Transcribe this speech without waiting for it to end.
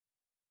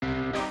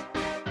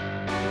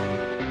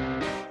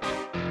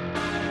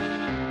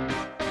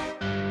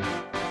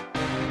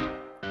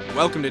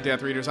Welcome to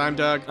Death Readers. I'm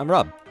Doug. I'm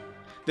Rob.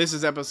 This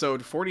is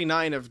episode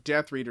 49 of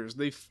Death Readers,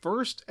 the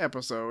first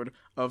episode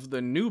of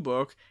the new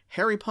book,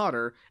 Harry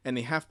Potter and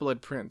the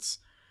Half-Blood Prince.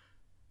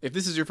 If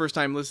this is your first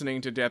time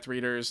listening to Death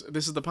Readers,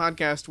 this is the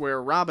podcast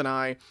where Rob and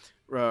I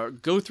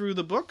go through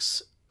the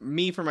books,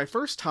 me for my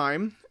first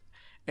time,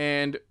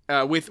 and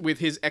with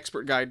his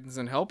expert guidance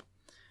and help,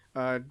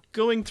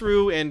 going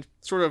through and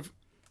sort of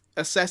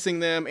assessing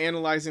them,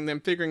 analyzing them,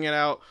 figuring it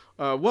out,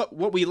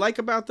 what we like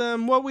about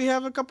them, what we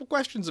have a couple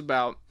questions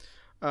about.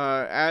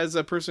 As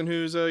a person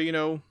who's,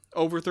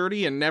 over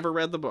 30 and never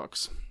read the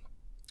books,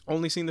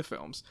 only seen the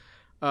films.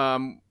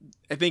 I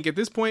think at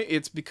this point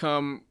it's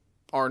become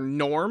our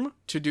norm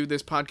to do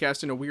this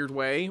podcast in a weird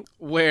way,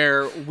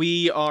 where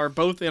we are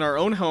both in our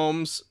own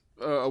homes,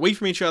 away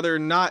from each other,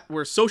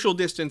 we're social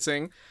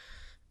distancing,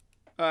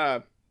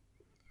 and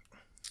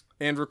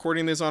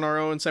recording this on our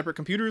own separate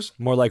computers.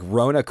 More like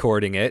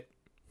Rona-cording it.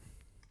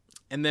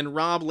 And then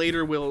Rob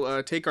later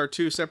will take our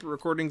two separate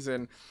recordings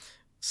and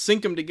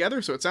sync them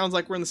together so it sounds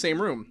like we're in the same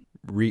room.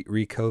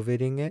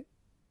 Re-COVIDing it?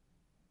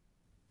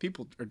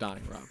 People are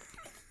dying, Rob.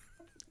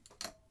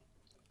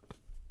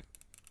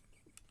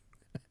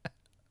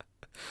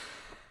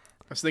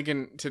 I was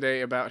thinking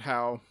today about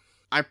how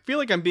I feel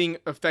like I'm being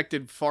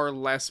affected far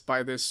less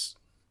by this.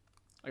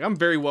 Like, I'm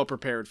very well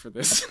prepared for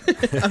this.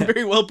 I'm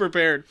very well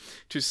prepared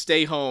to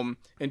stay home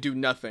and do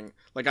nothing.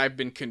 Like, I've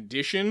been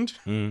conditioned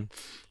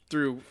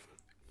through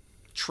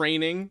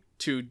training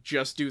to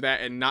just do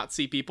that and not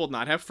see people,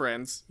 not have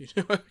friends.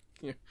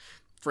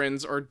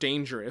 Friends are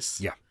dangerous.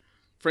 Yeah.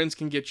 Friends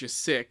can get you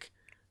sick,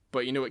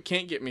 but you know what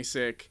can't get me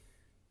sick?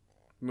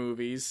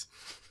 Movies.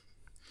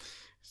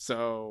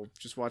 So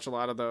just watch a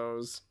lot of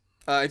those.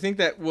 I think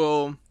that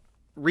will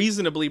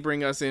reasonably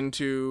bring us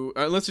into,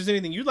 unless there's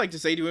anything you'd like to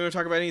say, do we want to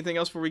talk about anything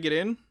else before we get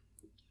in?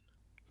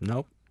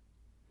 Nope.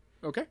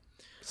 Okay.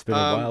 It's been a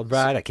wild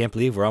ride. I can't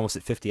believe we're almost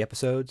at 50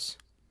 episodes.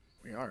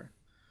 We are.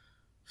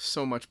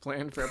 So much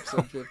planned for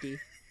episode 50.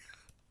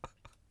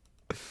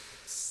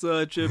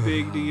 Such a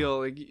big deal.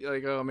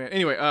 Like, oh man.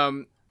 Anyway,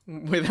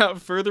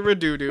 without further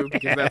ado,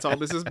 because that's all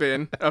this has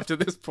been up to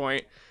this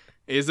point,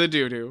 is a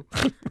doo-doo.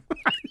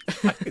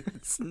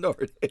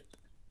 Snorted.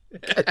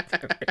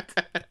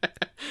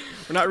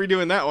 We're not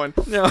redoing that one.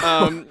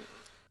 No.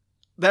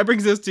 That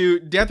brings us to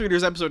Death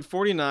Readers episode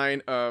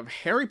 49 of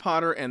Harry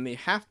Potter and the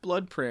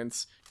Half-Blood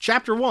Prince,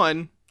 chapter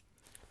 1.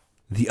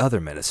 The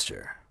Other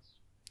Minister.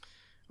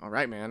 All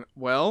right, man.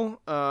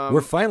 Well, we're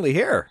finally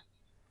here.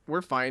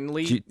 We're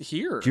finally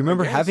here. Do you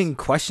remember having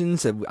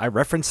questions? I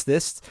referenced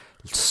this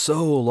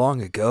so long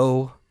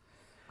ago.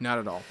 Not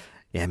at all.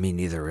 Yeah, me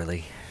neither,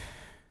 really.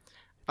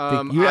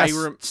 You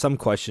asked some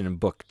question in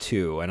book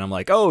 2, and I'm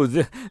like, oh,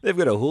 they've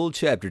got a whole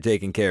chapter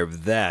taking care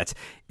of that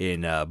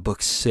in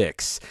book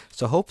 6.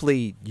 So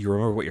hopefully you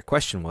remember what your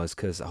question was,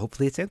 because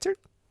hopefully it's answered.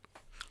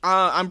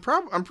 I'm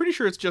pretty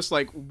sure it's just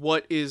like,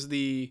 what is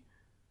the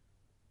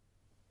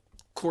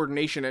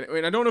coordination?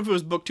 And I don't know if it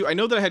was book 2. I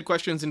know that I had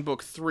questions in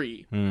book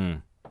 3.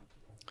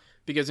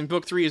 Because in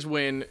book 3 is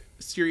when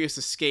Sirius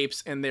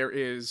escapes and there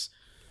is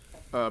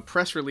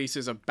press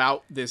releases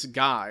about this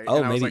guy. Oh,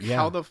 and I was maybe, like,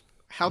 how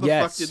the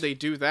fuck did they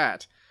do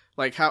that?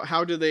 Like,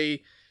 how do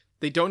they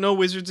don't know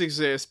wizards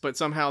exist, but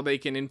somehow they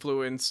can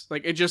influence,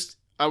 like, it just,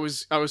 I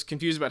was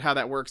confused about how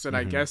that works. And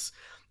I guess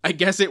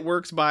it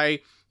works by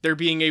there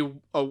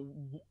being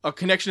a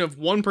connection of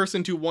one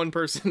person to one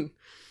person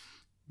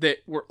that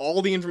where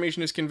all the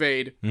information is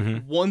conveyed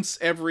once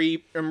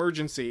every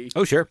emergency.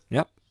 Oh, sure.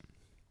 Yep.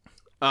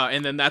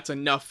 And then that's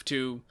enough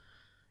to,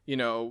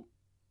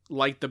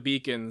 light the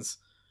beacons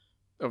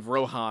of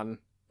Rohan,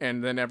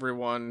 and then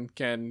everyone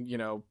can,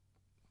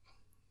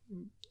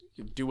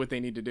 do what they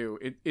need to do.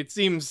 It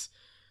seems,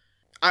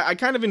 I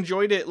kind of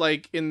enjoyed it,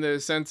 like, in the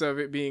sense of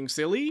it being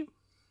silly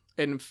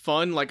and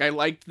fun. Like, I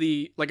liked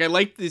the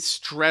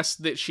stress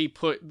that she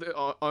put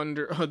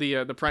under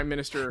the Prime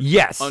Minister.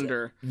 Yes.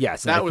 Under.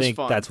 Yes. That was think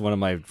fun. That's one of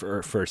my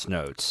first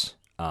notes.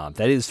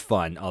 That is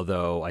fun,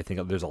 although I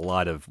think there's a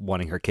lot of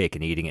wanting her cake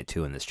and eating it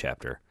too in this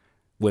chapter,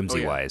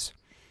 whimsy-wise.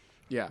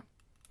 Yeah.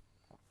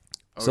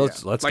 So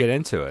let's get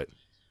into it.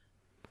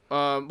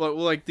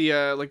 Like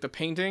the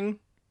painting,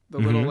 the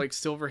little like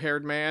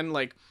silver-haired man.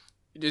 Like,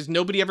 does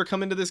nobody ever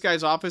come into this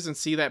guy's office and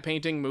see that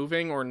painting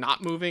moving or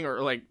not moving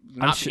or like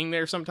not being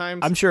there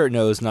sometimes? I'm sure it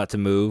knows not to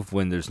move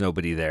when there's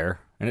nobody there,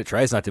 and it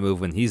tries not to move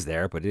when he's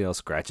there, but it'll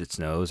scratch its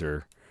nose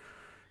or.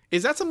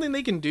 Is that something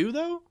they can do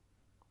though?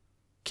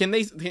 Can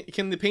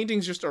the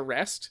paintings just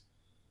arrest?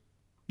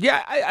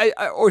 Yeah,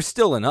 I or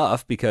still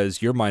enough,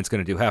 because your mind's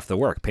going to do half the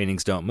work.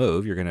 Paintings don't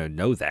move. You're going to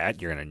know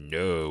that. You're going to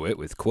know it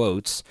with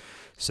quotes.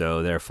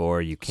 So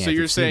therefore, you can't. So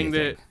you're saying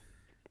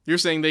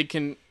they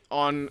can,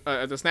 on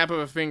the snap of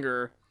a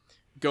finger,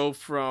 go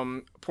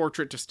from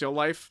portrait to still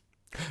life?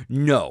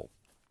 No.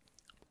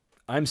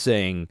 I'm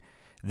saying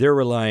they're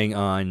relying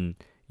on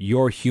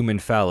your human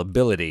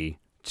fallibility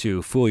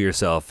to fool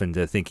yourself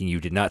into thinking you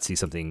did not see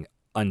something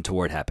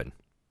untoward happen.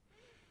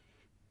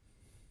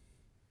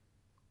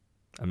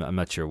 I'm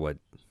not sure what.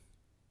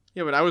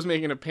 Yeah, but I was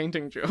making a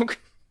painting joke.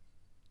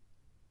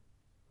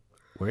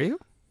 Were you?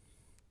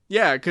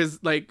 Yeah,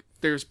 because like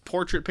there's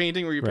portrait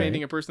painting where you're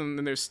painting a person, and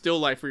then there's still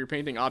life where you're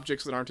painting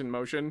objects that aren't in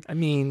motion. I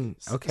mean,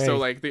 okay. So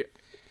like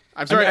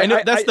I'm sorry, I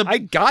know I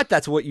got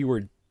that's what you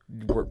were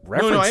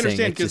referencing. No, I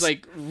understand, because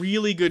like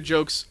really good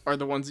jokes are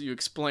the ones that you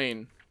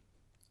explain,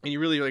 and you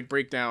really like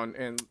break down.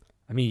 And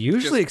I mean,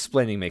 usually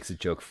explaining makes a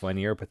joke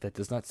funnier, but that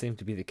does not seem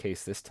to be the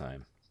case this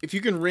time. If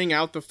you can wring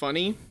out the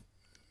funny,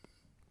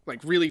 like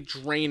really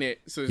drain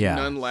it so there's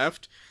none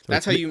left, so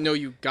that's how you know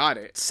you got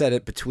it. Set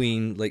it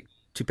between like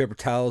 2 paper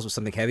towels with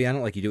something heavy on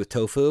it, like you do with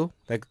tofu.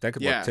 That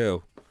could work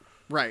too.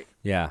 Right.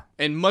 Yeah.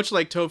 And much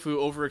like tofu,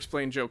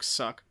 over-explained jokes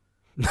suck.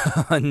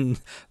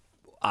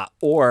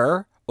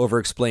 Or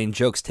over-explained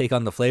jokes take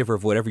on the flavor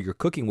of whatever you're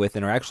cooking with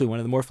and are actually one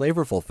of the more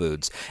flavorful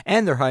foods.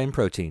 And they're high in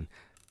protein.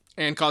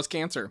 And cause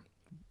cancer.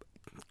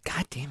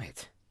 God damn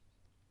it.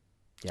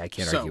 Yeah, I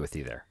can't argue with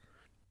you there.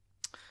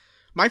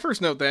 My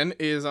first note, then,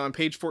 is on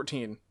page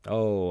 14.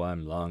 Oh,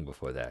 I'm long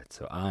before that,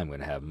 so I'm going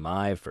to have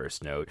my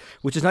first note,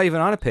 which is not even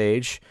on a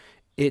page.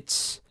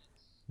 This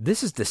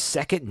is the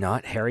second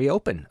not Harry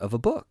open of a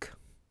book.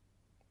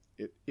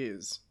 It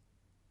is.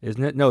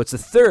 Isn't it? No, it's the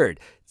third.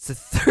 It's the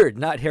third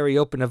not Harry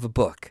open of a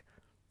book.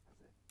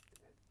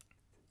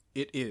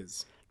 It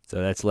is.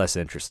 So that's less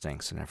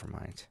interesting, so never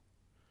mind.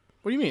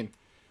 What do you mean?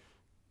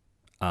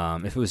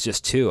 If it was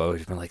just 2, I would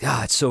have been like,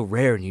 it's so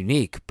rare and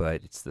unique,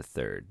 but it's the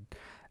third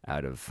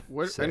out of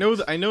 6. I know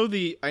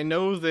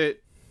that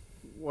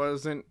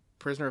wasn't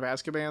Prisoner of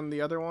Azkaban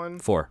the other one?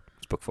 4.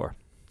 It's book 4.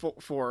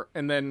 4.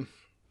 And then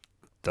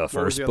the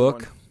first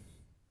book?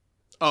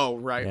 Oh,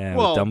 right. Yeah,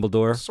 well, with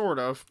Dumbledore? Sort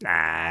of.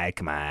 Nah,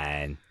 come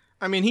on.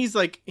 I mean, he's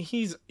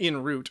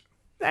en route.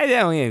 I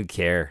don't even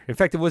care. In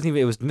fact, it was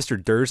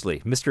Mr. Dursley,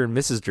 Mr. and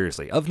Mrs.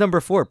 Dursley of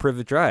number 4,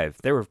 Privet Drive.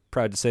 They were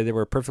proud to say they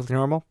were perfectly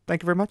normal.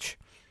 Thank you very much.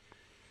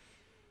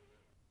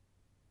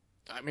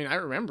 I mean, I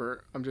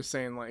remember. I'm just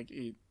saying, like,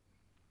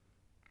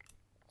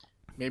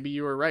 maybe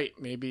you were right.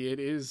 Maybe it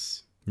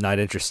is not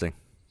interesting.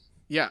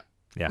 Yeah.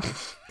 Yeah.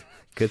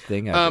 Good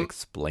thing I've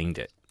explained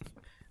it.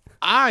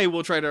 I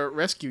will try to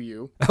rescue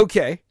you.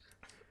 Okay.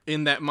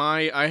 In that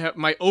my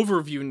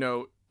overview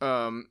note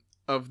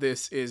of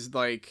this is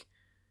like,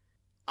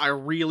 I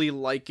really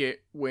like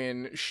it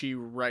when she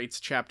writes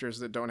chapters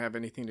that don't have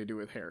anything to do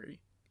with Harry.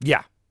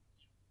 Yeah.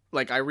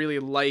 Like, I really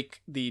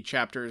like the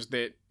chapters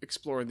that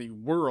explore the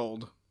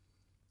world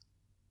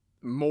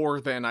more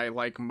than I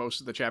like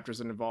most of the chapters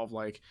that involve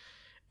like,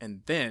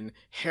 and then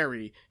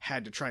Harry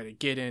had to try to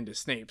get into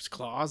Snape's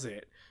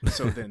closet.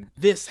 So then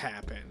this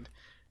happened.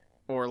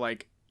 Or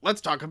like, let's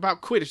talk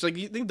about Quidditch. Like,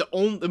 you think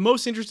the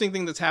most interesting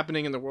thing that's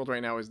happening in the world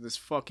right now is this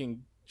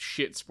fucking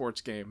shit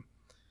sports game.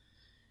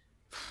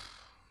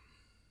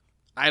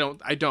 I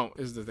don't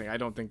is the thing. I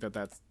don't think that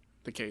that's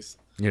the case.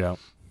 You don't?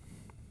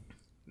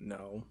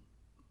 No.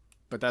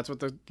 But that's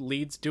what the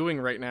lead's doing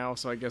right now,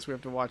 so I guess we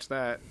have to watch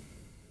that.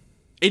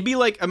 It'd be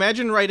like,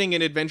 imagine writing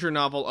an adventure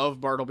novel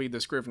of Bartleby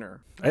the Scrivener.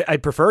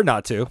 I'd prefer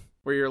not to.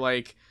 Where you're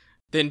like,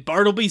 then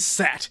Bartleby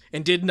sat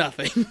and did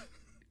nothing.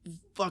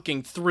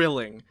 Fucking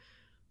thrilling.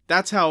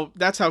 That's how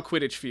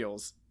Quidditch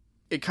feels.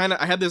 It kind of,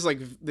 I had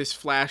this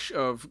flash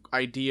of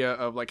idea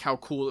of like how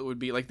cool it would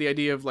be. Like the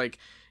idea of like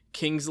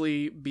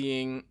Kingsley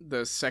being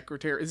the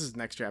secretary. This is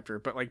next chapter,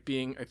 but like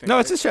being, I think. No,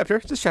 it's this chapter.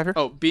 It's this chapter.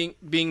 Oh, being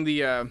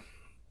the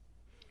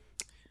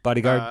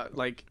bodyguard,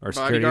 or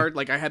bodyguard.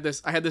 Like I had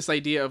this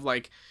idea of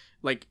like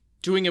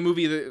doing a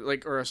movie that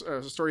like, or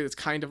a story that's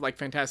kind of like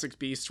Fantastic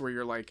Beasts, where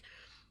you're like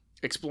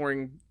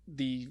exploring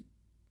the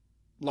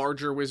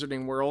larger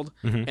wizarding world,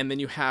 and then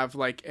you have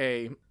like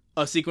a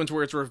sequence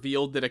where it's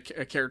revealed that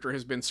a character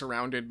has been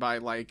surrounded by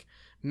like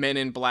Men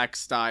in Black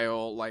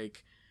style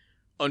like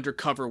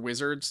undercover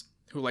wizards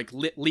who like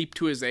leap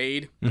to his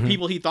aid.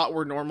 People he thought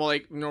were normal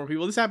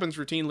people. This happens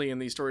routinely in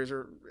these stories,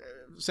 or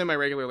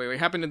semi-regularly. It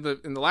happened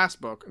in the last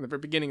book, in the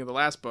very beginning of the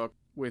last book,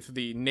 with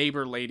the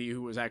neighbor lady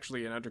who was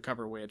actually an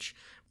undercover witch.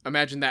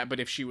 Imagine that, but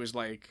if she was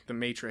like the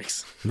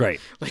Matrix, right?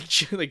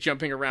 like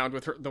jumping around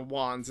with the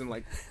wands and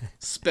like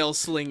spell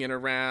slinging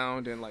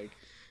around and like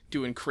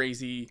doing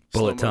crazy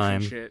bullet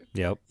time shit.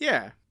 Yep.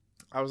 Yeah,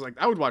 I was like,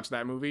 I would watch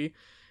that movie,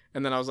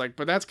 and then I was like,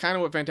 but that's kind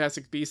of what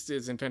Fantastic Beasts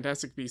is, and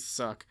Fantastic Beasts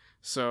suck.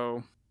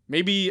 So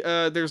maybe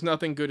there's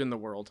nothing good in the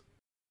world.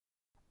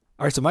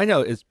 All right, so my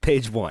note is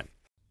page 1.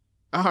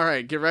 All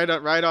right, get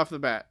right off the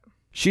bat.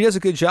 She does a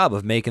good job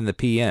of making the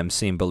PM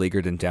seem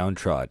beleaguered and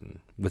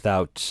downtrodden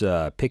without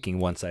picking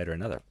one side or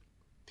another.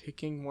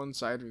 Picking one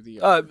side or the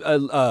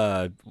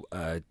other?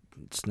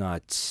 It's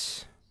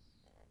not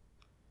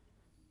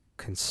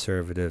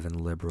conservative and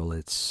liberal.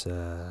 It's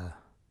the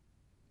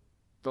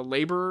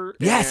Labor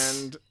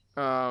and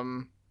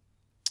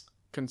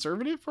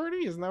Conservative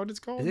Party. Isn't that what it's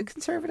called? Is it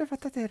conservative? I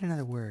thought they had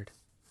another word.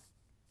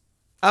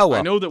 Oh well.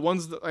 I know that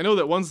one's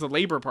the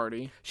Labor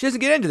Party. She doesn't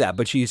get into that,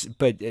 but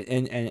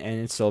and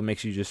it still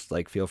makes you just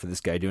like feel for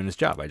this guy doing his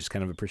job. I just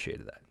kind of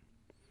appreciated that.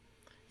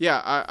 Yeah,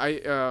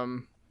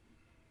 I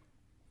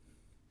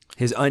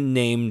his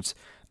unnamed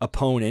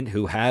opponent,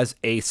 who has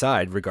a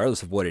side,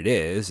 regardless of what it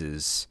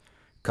is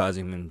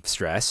causing him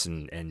stress,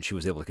 and she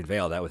was able to convey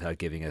all that without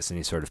giving us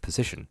any sort of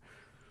position.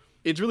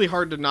 it's really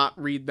hard to not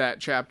read that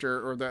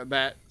chapter or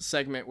that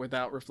segment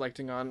without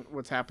reflecting on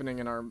what's happening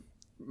in our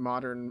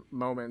modern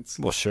moments.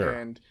 Well, sure.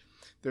 And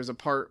there's a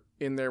part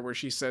in there where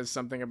she says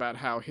something about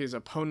how his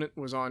opponent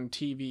was on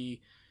TV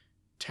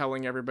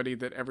telling everybody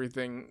that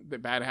everything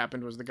that bad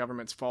happened was the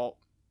government's fault.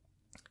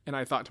 And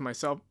I thought to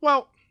myself,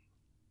 well,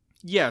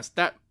 yes,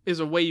 that is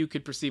a way you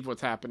could perceive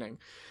what's happening.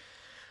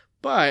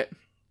 But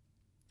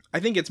I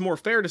think it's more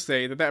fair to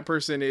say that that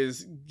person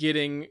is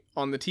getting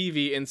on the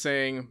TV and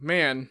saying,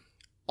 man,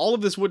 all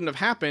of this wouldn't have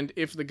happened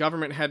if the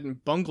government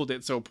hadn't bungled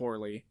it so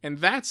poorly. And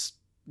that's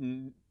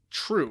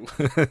true.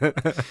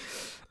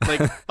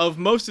 Like, of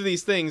most of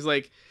these things,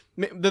 like,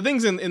 the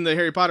things in the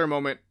Harry Potter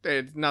moment,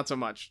 not so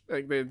much.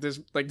 Like,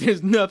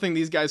 there's nothing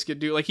these guys could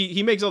do. Like,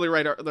 he makes all the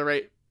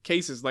right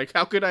cases. Like,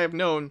 how could I have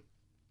known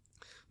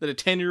that a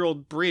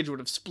 10-year-old bridge would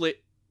have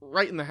split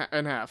right in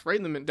half,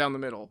 right down the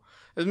middle?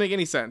 It doesn't make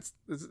any sense.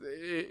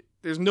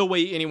 There's no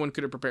way anyone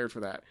could have prepared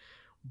for that.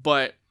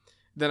 But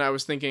then I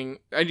was thinking,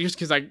 just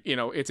because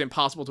it's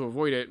impossible to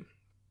avoid it.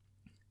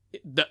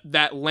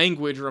 That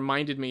language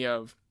reminded me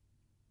of,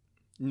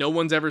 no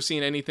one's ever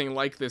seen anything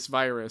like this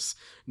virus.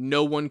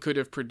 No one could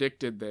have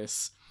predicted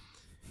this.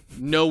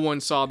 No one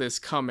saw this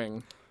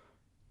coming.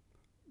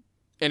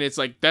 And it's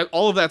like that.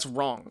 All of that's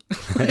wrong.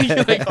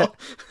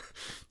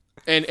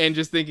 And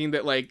just thinking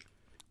that, like,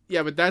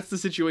 yeah, but that's the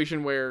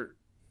situation where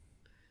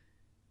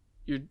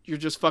you're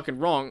just fucking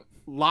wrong.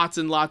 Lots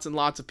and lots and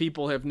lots of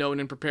people have known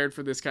and prepared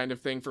for this kind of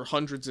thing for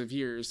hundreds of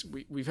years.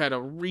 We've had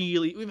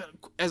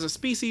as a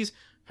species,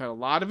 had a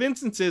lot of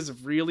instances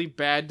of really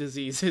bad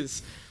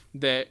diseases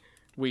that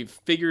we've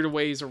figured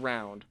ways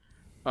around.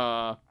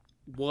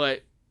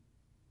 What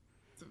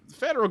the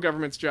federal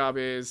government's job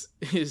is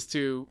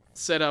to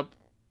set up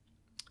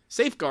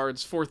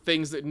safeguards for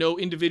things that no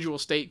individual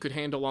state could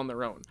handle on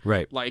their own.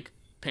 Right. Like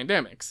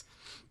pandemics.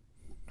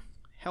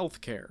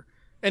 Healthcare.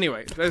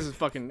 Anyway, this is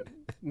fucking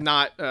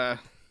not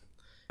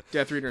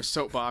Death Reader's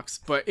soapbox,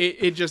 but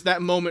it just,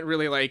 that moment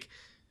really, like,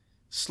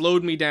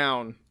 slowed me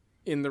down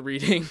in the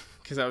reading,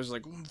 because I was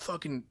like,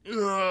 fucking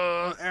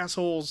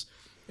assholes.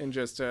 And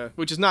just,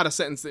 which is not a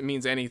sentence that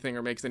means anything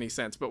or makes any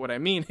sense, but what I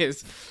mean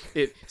is,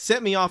 it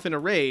set me off in a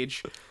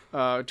rage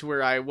to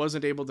where I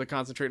wasn't able to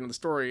concentrate on the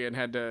story and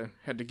had to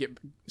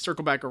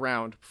circle back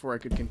around before I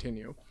could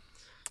continue.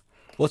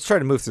 Well, let's try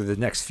to move through the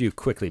next few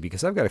quickly,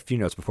 because I've got a few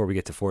notes before we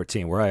get to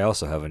 14, where I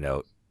also have a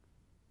note.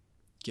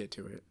 Get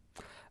to it.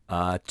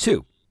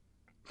 2.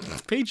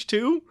 Page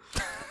 2?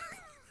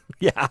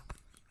 Yeah.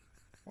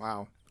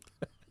 Wow.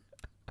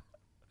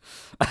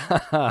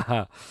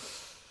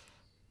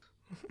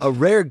 A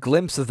rare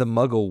glimpse of the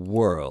Muggle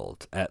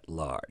world at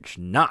large,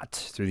 not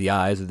through the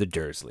eyes of the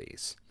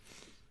Dursleys.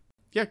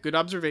 Yeah, good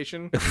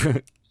observation.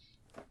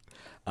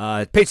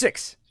 Page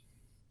 6.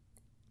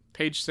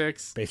 Page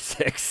 6. Page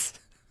 6.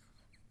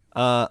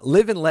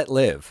 Live and let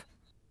live.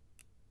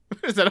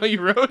 Is that all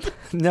you wrote?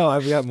 No,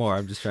 I've got more.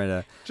 I'm just trying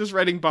to... Just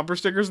writing bumper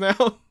stickers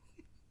now?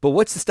 But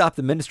what's to stop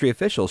the ministry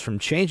officials from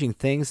changing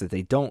things that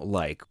they don't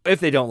like, if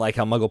they don't like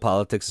how Muggle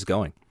politics is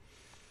going?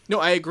 No,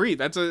 I agree.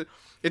 It's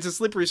a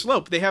slippery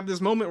slope. They have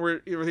this moment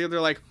where they're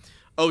like,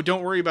 oh,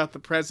 don't worry about the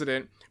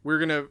president. We're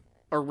going to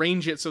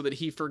arrange it so that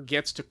he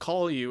forgets to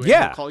call you and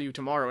he'll call you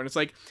tomorrow. And it's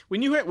like,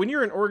 when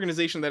you're an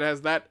organization that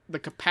has the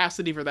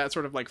capacity for that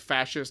sort of like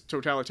fascist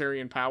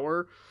totalitarian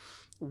power,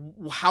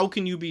 how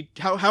can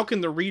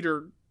the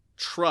reader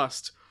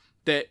trust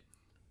that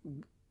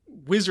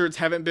wizards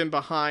haven't been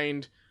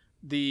behind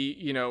the,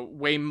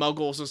 way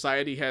Muggle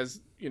society has,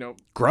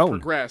 grown,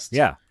 progressed?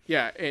 Yeah.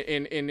 Yeah.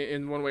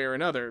 In one way or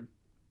another.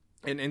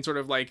 And sort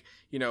of like,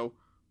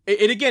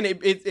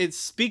 it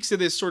speaks to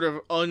this sort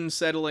of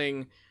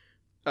unsettling,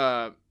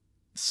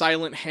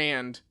 silent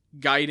hand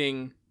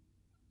guiding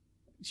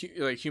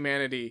like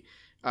humanity.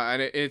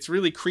 And it's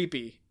really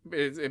creepy,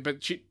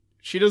 but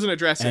she doesn't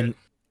address it.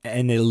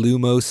 And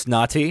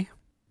Illumosnati.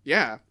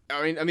 Yeah.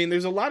 I mean,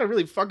 there's a lot of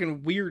really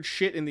fucking weird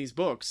shit in these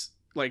books.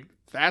 Like,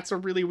 that's a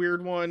really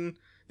weird one.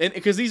 And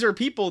because these are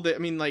people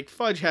that, like,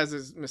 Fudge has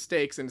his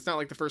mistakes, and it's not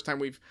like the first time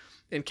we've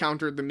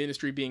encountered the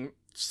ministry being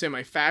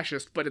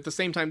semi-fascist, but at the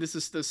same time, this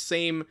is the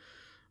same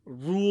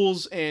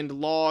rules and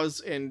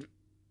laws and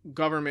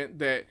government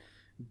that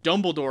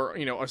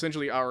Dumbledore,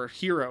 essentially our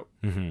hero,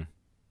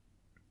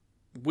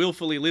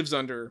 willfully lives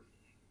under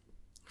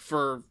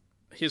for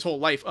his whole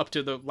life up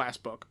to the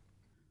last book.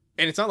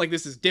 And it's not like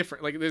this is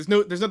different. Like, there's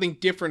nothing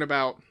different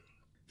about...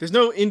 There's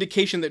no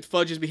indication that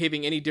Fudge is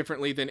behaving any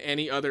differently than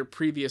any other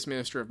previous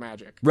Minister of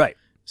Magic. Right.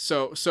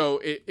 So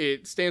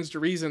it stands to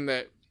reason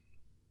that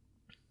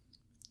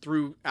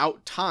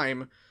throughout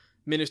time,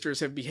 ministers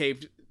have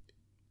behaved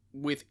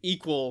with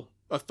equal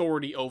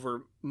authority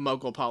over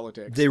Muggle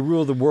politics. They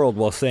rule the world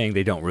while saying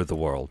they don't rule the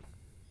world.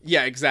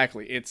 Yeah,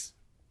 exactly. It's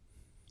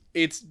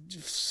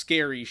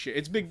scary shit.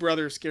 It's Big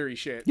Brother scary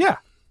shit. Yeah.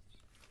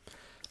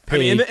 I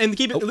mean, and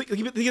think of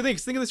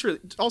this really.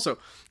 Also,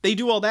 they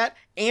do all that,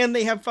 and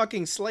they have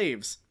fucking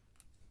slaves.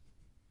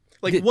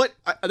 Like, what?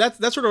 That's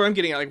sort of what I'm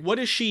getting at. Like, what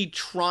is she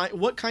trying?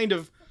 What kind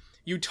of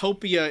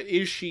utopia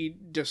is she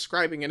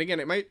describing? And again,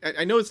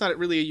 I know it's not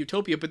really a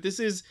utopia, but this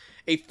is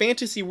a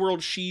fantasy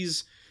world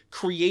she's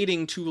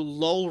creating to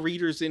lull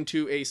readers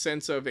into a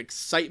sense of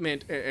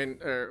excitement and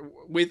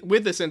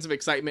with a sense of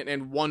excitement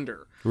and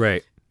wonder.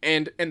 Right.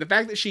 And the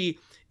fact that she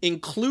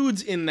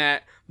includes in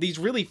that these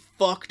really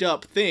fucked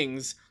up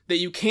things that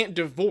you can't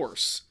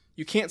divorce.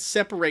 You can't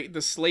separate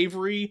the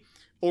slavery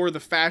or the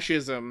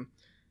fascism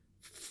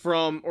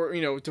from, or,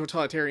 you know,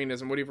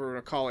 totalitarianism, whatever you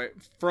want to call it,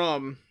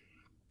 from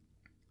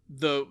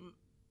the,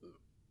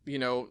 you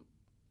know,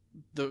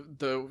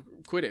 the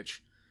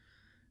Quidditch.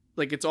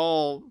 Like, it's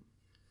all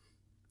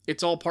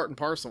part and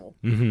parcel.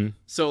 Mm-hmm.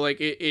 So, like,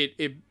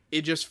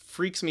 it just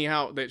freaks me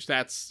out that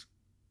that's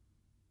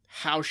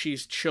how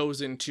she's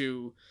chosen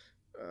to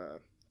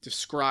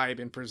describe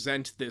and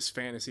present this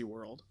fantasy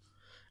world.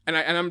 And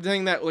I'm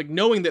saying that, like,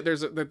 knowing that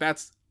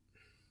that's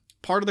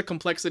part of the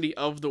complexity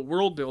of the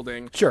world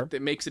building, sure,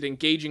 that makes it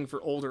engaging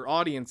for older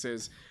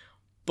audiences.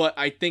 But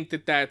I think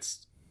that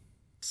that's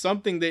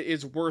something that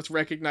is worth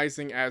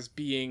recognizing as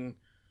being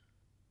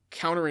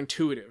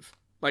counterintuitive.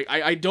 Like,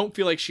 I don't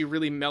feel like she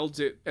really melds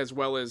it as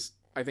well as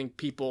I think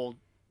people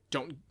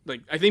don't.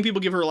 Like, I think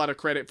people give her a lot of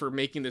credit for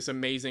making this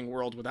amazing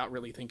world without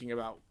really thinking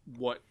about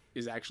what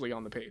is actually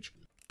on the page.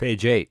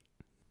 Page 8.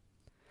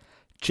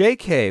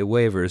 J.K.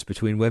 wavers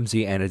between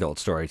whimsy and adult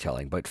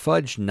storytelling, but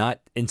Fudge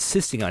not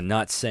insisting on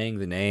not saying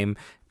the name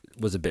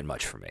was a bit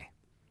much for me.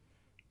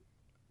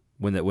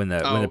 When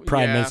the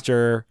Prime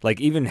Minister,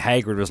 like, even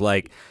Hagrid was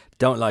like,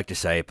 "Don't like to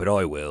say it, but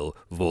I will,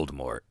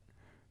 Voldemort."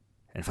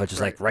 And Fudge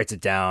just, like, writes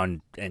it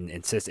down and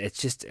insists. It's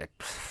just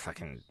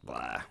fucking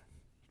blah.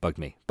 Bugged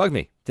me.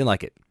 Didn't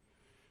like it.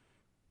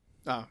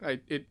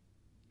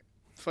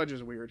 Fudge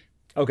is weird.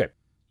 Okay.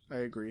 I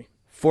agree.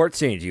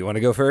 14. Do you want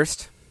to go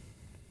first?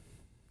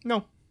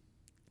 No.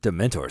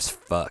 Dementors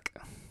fuck.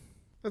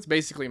 That's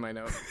basically my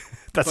note.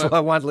 That's why I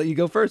wanted to let you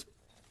go first.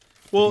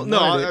 Well, no,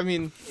 I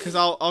mean, because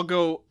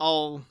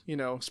I'll you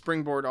know,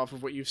 springboard off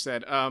of what you've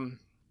said.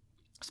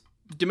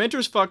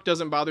 Dementors fuck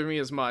doesn't bother me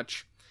as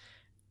much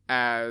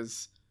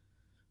as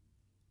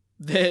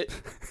that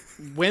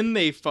when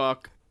they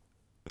fuck,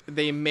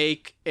 they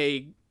make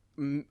a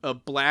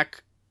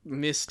black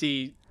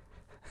misty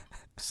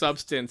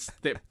substance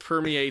that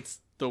permeates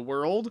the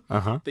world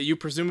that you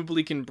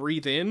presumably can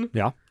breathe in.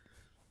 Yeah.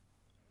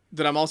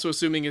 That I'm also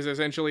assuming is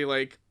essentially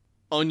like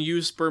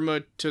unused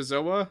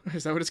spermatozoa.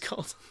 Is that what it's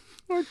called?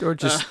 Or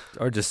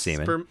just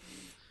semen.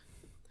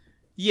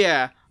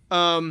 Yeah.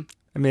 I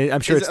mean, I'm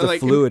sure it's the like,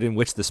 fluid in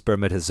which the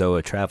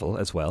spermatozoa travel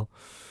as well.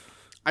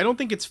 I don't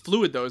think it's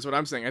fluid, though, is what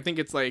I'm saying. I think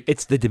it's like...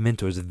 It's the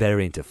Dementor's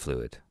variant of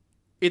fluid.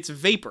 It's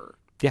vapor.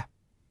 Yeah.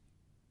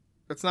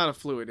 It's not a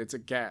fluid, it's a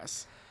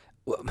gas.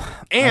 Well,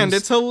 and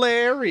it's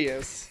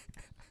hilarious.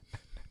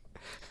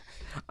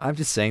 I'm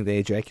just saying they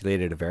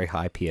ejaculated a very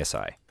high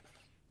PSI.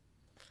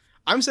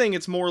 I'm saying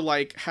it's more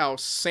like how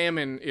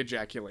salmon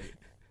ejaculate.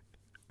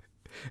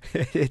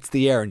 It's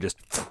the air and just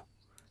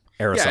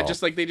aerosol. Yeah,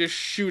 just like they just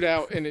shoot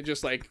out and it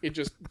just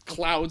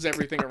clouds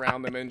everything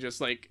around them and just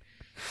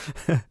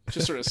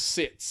sort of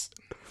sits.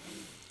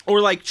 Or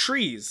like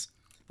trees.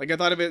 Like, I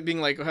thought of it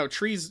being like how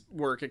trees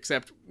work,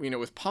 except, you know,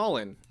 with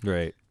pollen.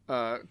 Right.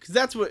 Because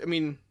that's what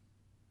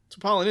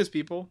pollen is,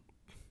 people.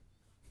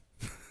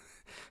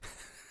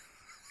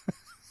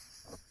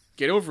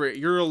 Get over it.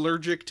 You're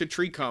allergic to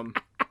tree cum.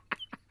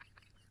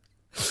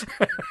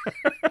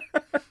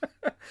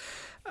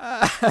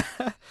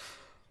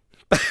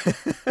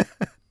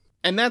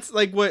 And that's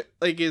like what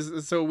like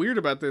is so weird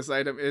about this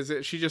item is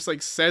that she just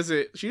like says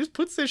it. She just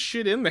puts this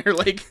shit in there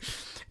like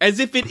as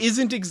if it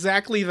isn't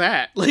exactly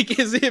that. Like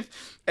as if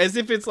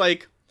it's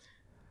like,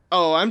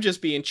 oh, I'm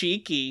just being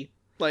cheeky.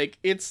 Like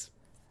it's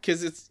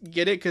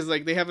because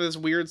like they have this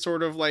weird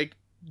sort of like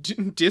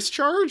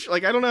discharge.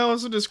 Like I don't know how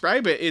else to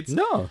describe it.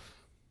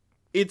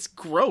 It's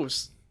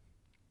gross.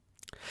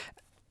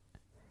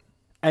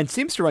 And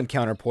seems to run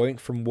counterpoint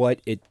from what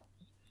it.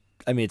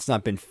 I mean, it's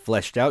not been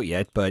fleshed out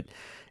yet, but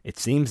it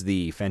seems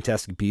the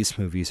Fantastic Beasts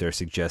movies are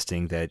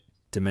suggesting that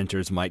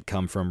Dementors might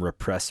come from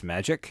repressed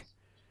magic.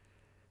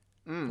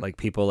 Like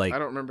people like... I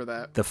don't remember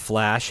that. The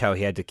Flash, how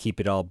he had to keep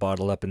it all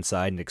bottled up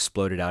inside and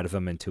exploded out of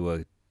him into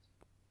a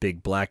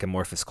big black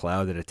amorphous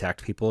cloud that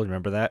attacked people.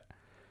 Remember that?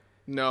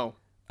 No.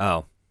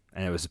 Oh,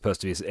 and it was supposed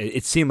to be...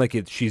 It seemed like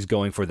she's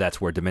going for that's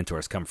where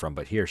Dementors come from,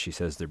 but here she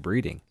says they're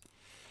breeding.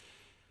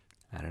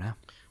 I don't know.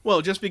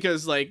 Well, just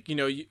because, like, you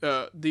know,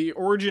 the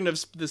origin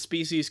of the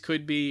species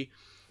could be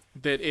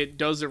that it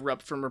does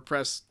erupt from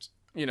repressed,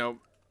 you know,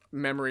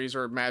 memories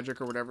or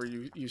magic or whatever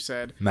you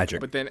said. Magic.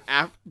 But then,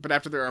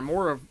 after there are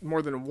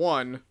more than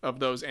one of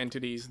those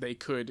entities, they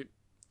could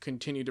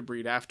continue to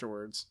breed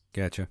afterwards.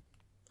 Gotcha.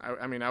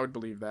 I mean, I would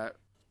believe that.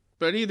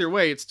 But either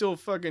way, it's still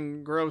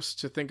fucking gross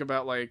to think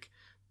about, like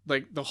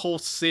the whole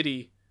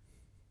city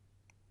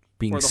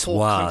being or the whole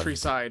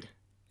countryside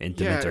in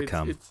Dementor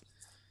cum.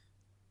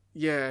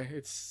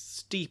 It's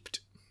steeped.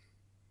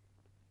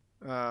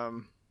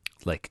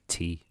 Like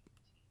tea.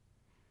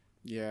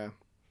 Yeah.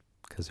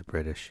 Because they're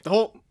British. The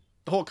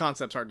whole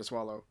concept's hard to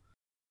swallow.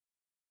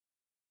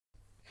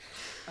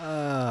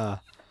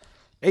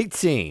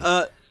 18.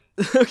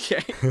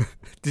 Okay.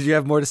 Did you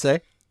have more to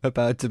say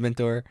about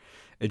Dementor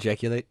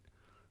ejaculate?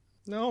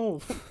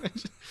 No.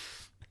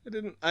 I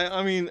didn't.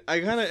 I mean, I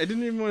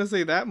didn't even want to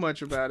say that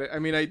much about it. I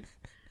mean,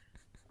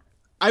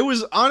 I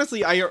was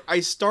honestly, I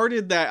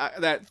started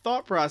that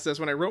thought process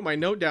when I wrote my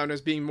note down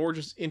as being more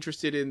just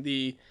interested in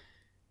the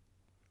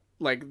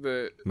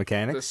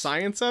mechanics, the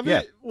science of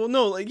it. Well,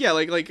 no,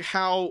 like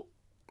how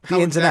the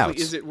ins exactly and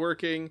outs. Is it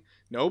working?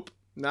 Nope,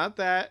 not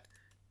that.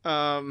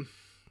 More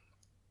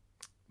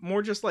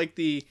just like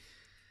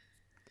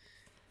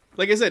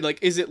like I said, like,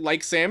 is it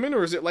like salmon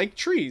or is it like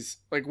trees?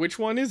 Like, which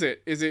one is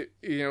it? Is it,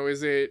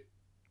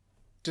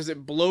 does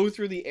it blow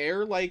through the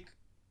air like,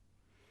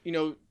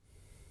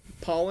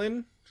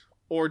 pollen,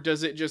 or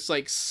does it just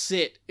like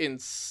sit and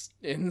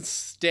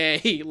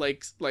stay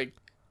like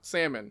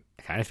salmon?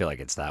 I kind of feel like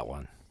it's that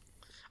one.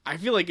 I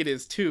feel like it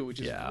is too,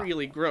 which is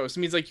really gross. It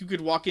means like you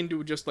could walk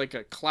into just like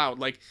a cloud,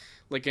 like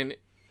an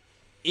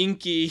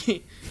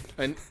inky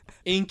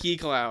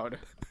cloud.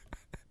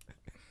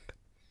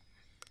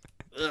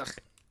 Ugh.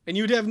 And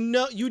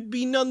you'd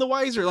be none the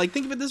wiser. Like,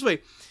 think of it this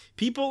way.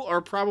 People are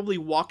probably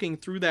walking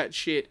through that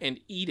shit and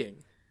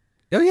eating.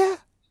 Oh yeah.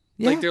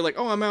 Like, they're like,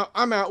 "Oh,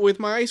 I'm out with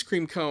my ice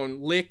cream cone.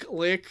 Lick."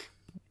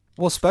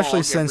 Well,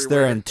 especially since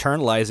they're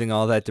internalizing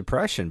all that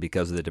depression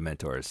because of the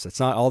Dementors. That's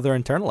not all they're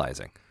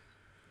internalizing.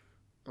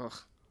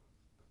 Ugh.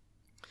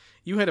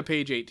 You had a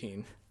page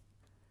 18.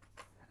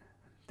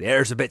 The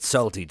air's a bit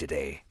salty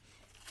today.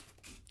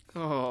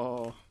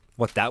 Oh.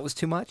 What, that was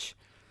too much?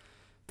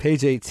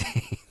 Page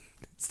 18.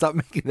 Stop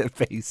making that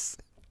face.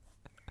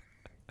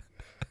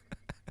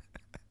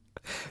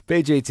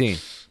 Page 18.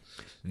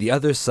 The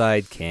other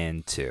side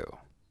can too.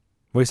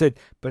 We said,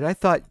 but I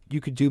thought you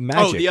could do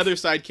magic. Oh, the other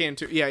side can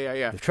too.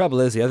 Yeah. The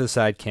trouble is, the other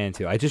side can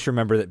too. I just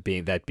remember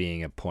that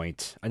being a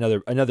point.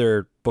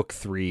 Another book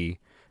 3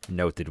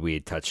 note that we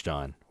had touched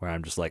on, where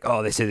I'm just like,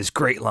 oh, they say this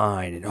great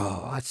line, and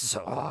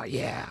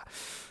yeah.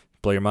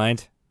 Blow your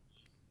mind?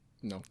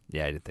 No.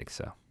 Yeah, I didn't think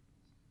so.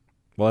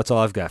 Well, that's all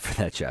I've got for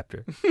that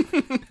chapter.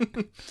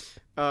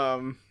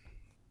 I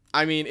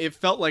mean, it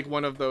felt like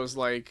one of those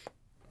like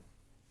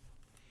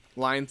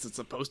lines that's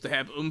supposed to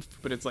have oomph,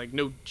 but it's like,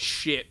 no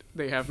shit,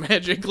 they have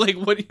magic. Like,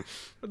 what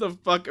the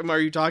fuck are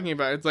you talking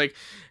about? It's like,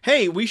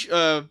 hey, we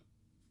should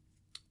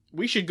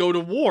go to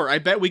war. I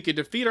bet we could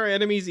defeat our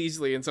enemies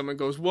easily. And someone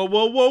goes,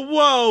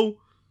 whoa.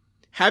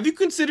 Have you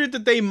considered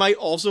that they might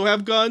also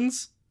have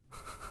guns?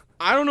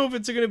 I don't know if we're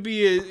going to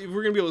be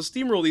able to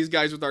steamroll these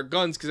guys with our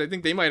guns, because I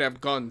think they might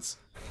have guns.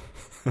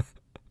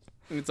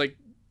 And it's like,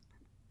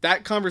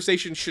 that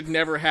conversation should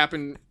never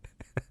happen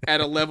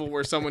at a level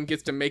where someone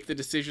gets to make the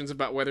decisions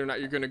about whether or not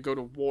you're going to go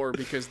to war,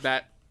 because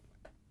that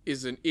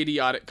is an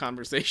idiotic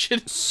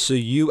conversation. So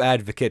you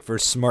advocate for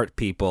smart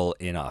people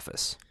in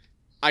office?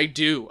 I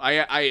do.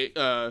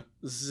 I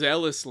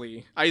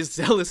zealously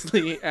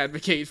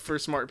advocate for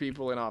smart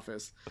people in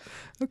office.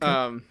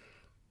 Okay.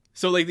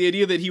 So like the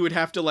idea that he would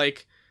have to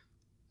like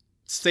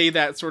say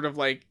that sort of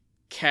like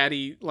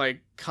catty like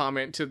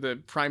comment to the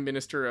prime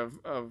minister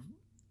of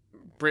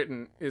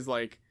Britain is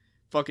like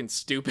fucking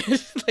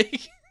stupid.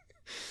 like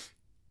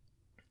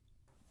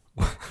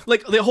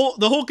the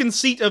whole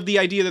conceit of the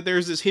idea that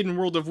there's this hidden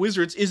world of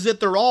wizards is that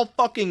they're all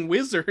fucking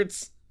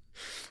wizards.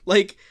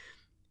 Like,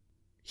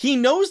 he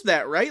knows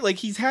that, right? Like,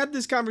 he's had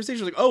this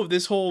conversation like, oh,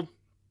 this whole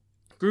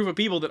group of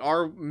people that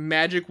are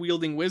magic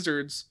wielding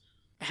wizards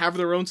have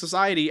their own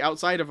society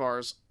outside of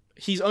ours.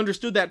 He's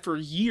understood that for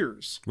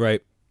years.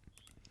 Right.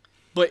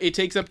 But it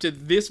takes up to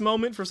this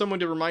moment for someone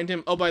to remind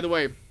him, oh, by the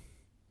way,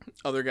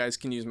 other guys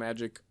can use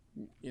magic.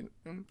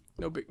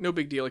 No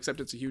big deal, except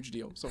it's a huge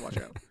deal, so watch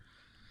out.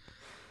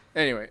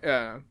 Anyway,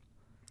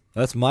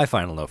 that's my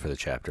final note for the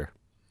chapter.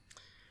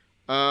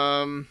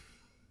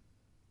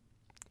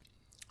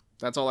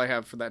 That's all I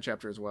have for that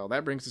chapter as well.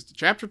 That brings us to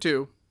chapter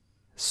 2.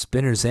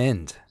 Spinner's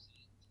End.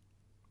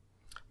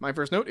 My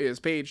first note is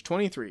page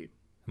 23.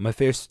 My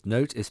first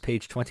note is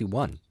page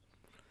 21.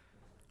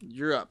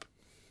 You're up.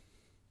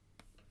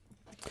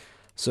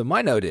 So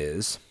my note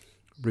is,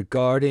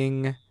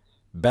 regarding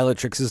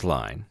Bellatrix's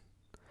line,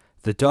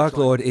 the Dark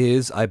Lord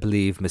is, I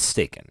believe,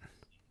 mistaken.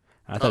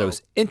 I thought it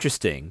was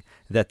interesting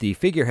that the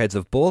figureheads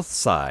of both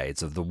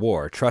sides of the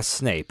war trust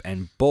Snape,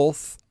 and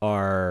both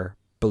are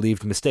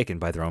believed mistaken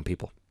by their own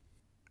people.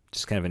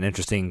 Just kind of an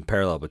interesting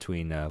parallel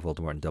between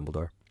Voldemort and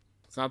Dumbledore.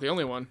 It's not the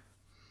only one.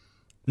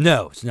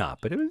 No, it's not.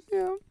 But it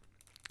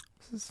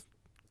was,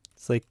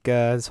 it's like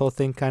this whole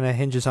thing kind of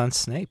hinges on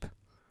Snape.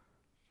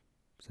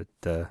 So it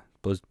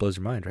blows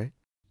your mind, right?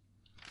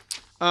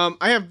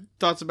 I have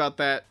thoughts about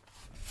that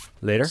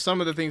later.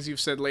 Some of the things you've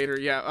said later,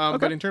 yeah. Okay.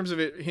 But in terms of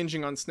it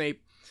hinging on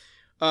Snape,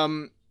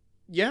 it's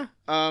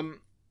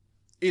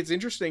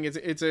interesting.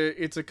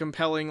 It's a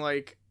compelling,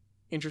 like,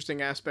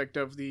 interesting aspect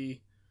of the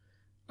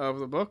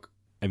book.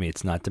 I mean,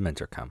 it's not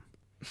Dementor come.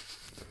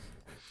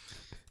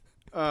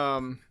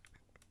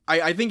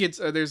 I think it's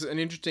there's an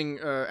interesting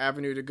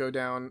avenue to go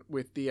down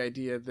with the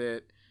idea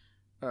that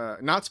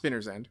not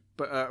Spinner's End,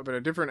 but a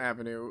different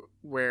avenue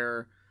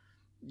where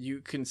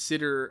you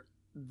consider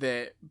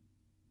that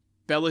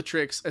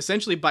Bellatrix,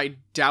 essentially by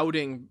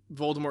doubting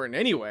Voldemort in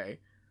any way,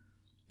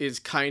 is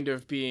kind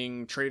of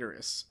being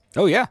traitorous.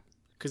 Oh, yeah.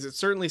 Because it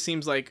certainly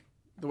seems like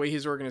the way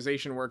his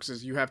organization works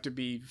is you have to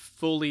be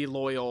fully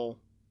loyal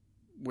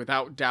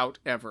without doubt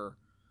ever.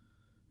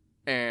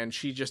 And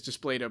she just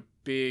displayed a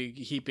big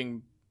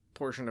heaping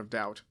portion of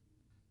doubt.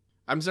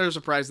 I'm sort of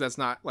surprised that's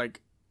not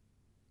like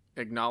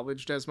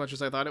acknowledged as much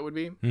as I thought it would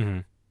be. Mm-hmm.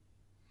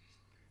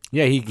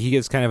 Yeah, he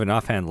gives kind of an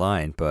offhand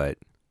line, but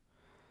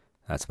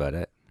that's about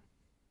it.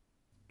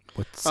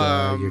 What's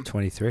your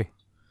 23?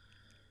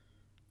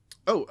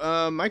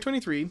 Oh, my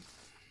 23.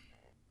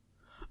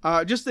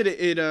 Just that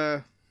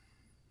it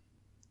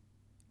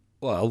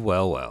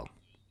Well.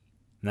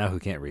 Now who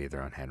can't read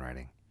their own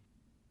handwriting?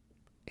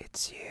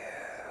 It's you.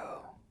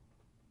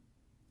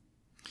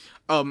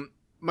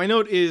 My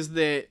note is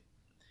that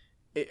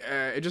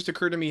it just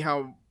occurred to me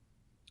how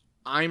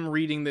I'm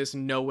reading this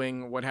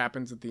knowing what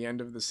happens at the end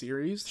of the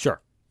series.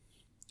 Sure.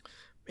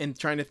 And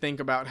trying to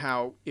think about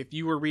how if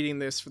you were reading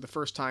this for the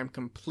first time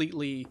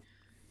completely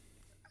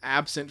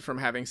absent from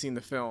having seen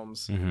the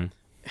films, mm-hmm.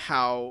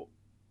 how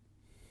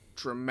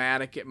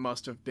dramatic it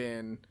must have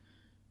been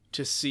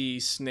to see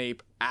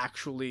Snape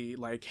actually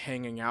like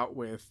hanging out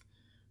with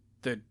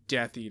the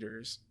Death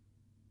Eaters,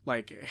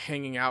 like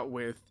hanging out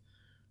with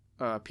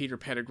Peter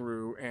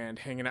Pettigrew and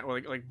hanging out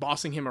like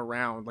bossing him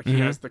around, like he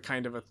mm-hmm. has the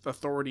kind of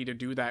authority to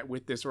do that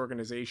with this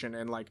organization,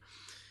 and like,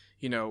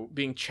 you know,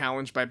 being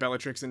challenged by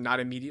Bellatrix and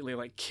not immediately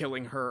like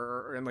killing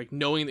her, and like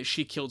knowing that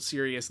she killed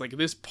Sirius. Like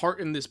this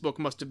part in this book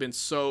must have been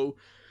so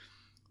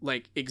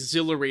like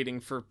exhilarating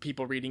for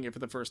people reading it for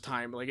the first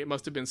time. Like it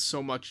must have been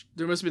so much,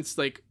 there must have been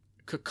like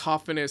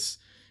cacophonous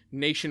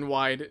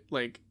nationwide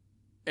like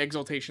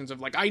exultations of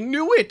like, I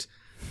knew it,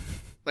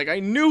 like I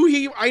knew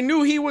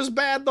he was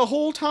bad the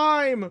whole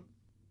time.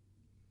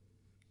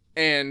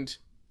 And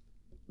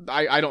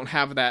I don't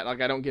have that, like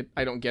I don't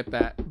get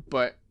that,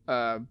 but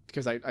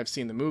because I've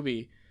seen the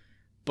movie,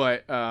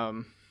 but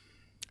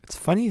it's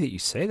funny that you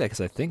say that,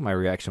 because I think my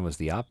reaction was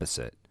the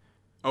opposite.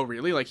 Oh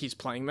really? Like he's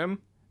playing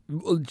them?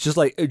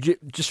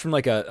 Just from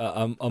like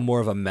a more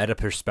of a meta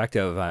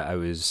perspective,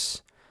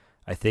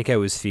 I think I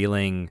was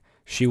feeling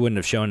she wouldn't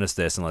have shown us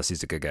this unless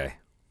he's a good guy.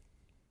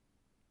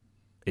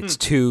 It's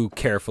too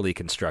carefully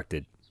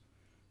constructed.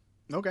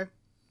 Okay.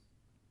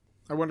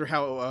 I wonder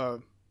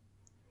how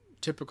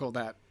typical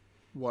that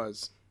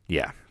was.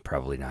 Yeah,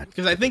 probably not.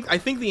 Because I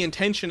think the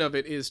intention of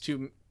it is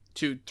to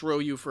throw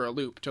you for a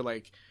loop, to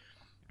like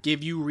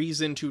give you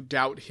reason to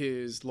doubt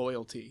his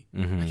loyalty.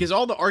 Mm-hmm. Because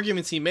all the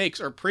arguments he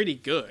makes are pretty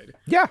good.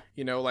 Yeah.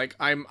 You know, like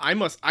I'm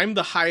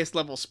the highest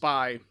level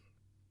spy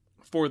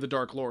for the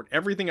Dark Lord.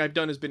 Everything I've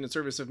done has been in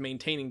service of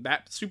maintaining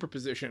that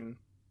superposition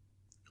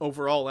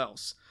over all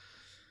else.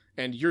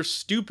 And you're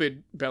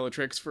stupid,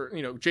 Bellatrix, for,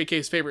 you know,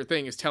 JK's favorite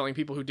thing is telling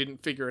people who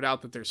didn't figure it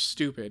out that they're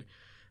stupid.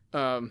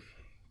 No,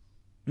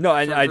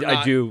 and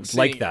I do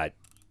like that.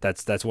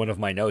 That's one of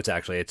my notes,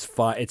 actually. It's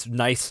fun. It's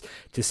nice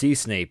to see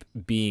Snape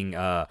being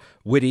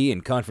witty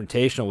and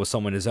confrontational with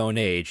someone his own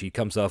age. He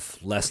comes off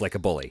less like a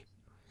bully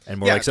and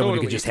more like someone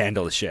who can just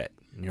handle the shit.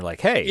 And you're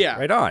like, hey,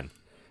 right on.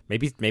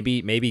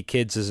 Maybe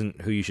kids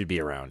isn't who you should be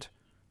around.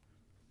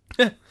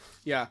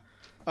 Yeah.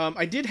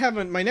 I did have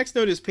my next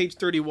note is page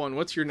 31.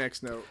 What's your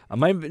next note?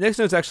 My next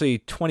note is actually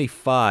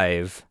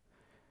 25.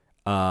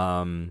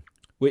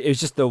 It's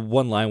just the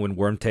one line when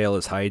Wormtail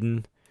is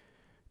hiding,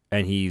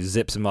 and he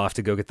zips him off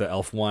to go get the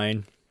elf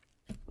wine.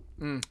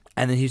 And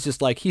then he's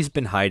just like, he's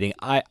been hiding.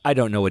 I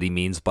don't know what he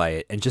means by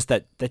it. And just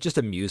that just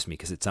amused me,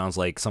 because it sounds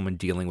like someone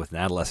dealing with an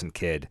adolescent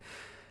kid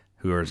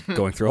who are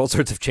going through all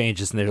sorts of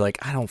changes, and they're like,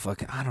 I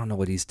don't know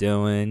what he's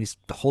doing. He's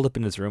holed up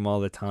in his room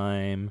all the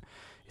time.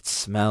 It's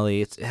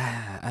smelly.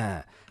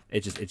 It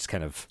just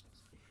kind of,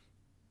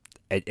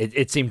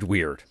 it seemed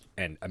weird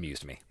and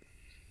amused me.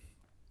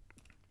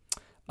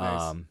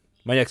 Nice.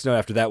 My next note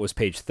after that was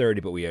page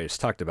 30, but we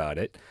just talked about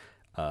it.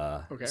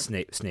 Okay.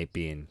 Snape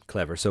being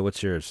clever. So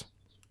what's yours?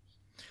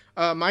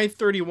 My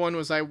 31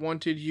 was, I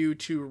wanted you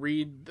to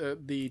read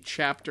the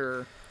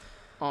chapter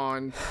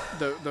on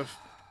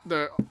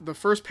the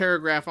first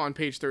paragraph on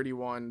page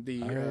 31.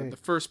 The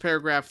first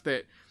paragraph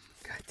that.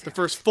 The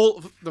first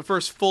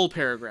full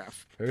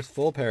paragraph. First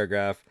full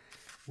paragraph,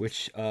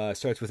 which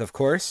starts with, of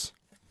course.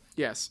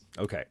 Yes.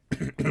 Okay.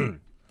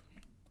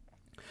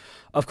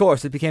 Of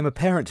course, it became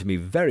apparent to me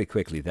very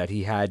quickly that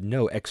he had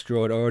no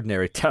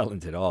extraordinary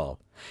talent at all.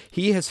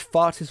 He has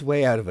fought his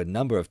way out of a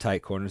number of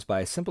tight corners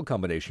by a simple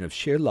combination of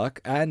sheer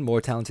luck and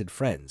more talented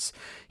friends.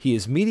 He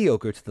is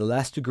mediocre to the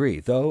last degree,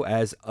 though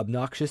as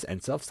obnoxious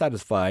and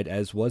self-satisfied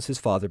as was his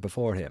father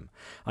before him.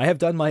 I have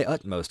done my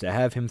utmost to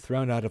have him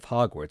thrown out of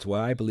Hogwarts,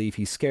 where I believe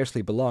he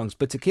scarcely belongs,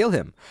 but to kill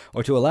him,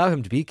 or to allow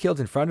him to be killed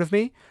in front of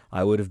me,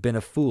 I would have been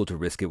a fool to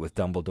risk it with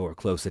Dumbledore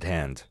close at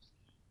hand.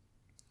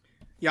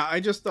 Yeah,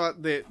 I just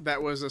thought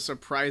that was a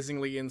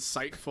surprisingly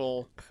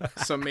insightful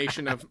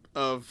summation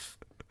of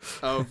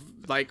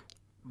like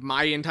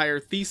my entire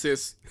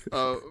thesis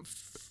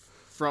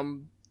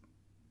from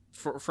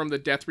the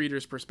Death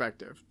Reader's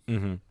perspective.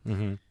 Mm-hmm,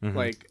 mm-hmm, mm-hmm.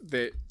 Like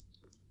that,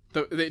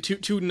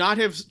 to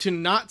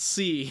not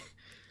see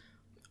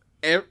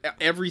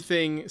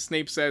everything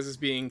Snape says as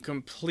being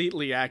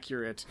completely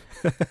accurate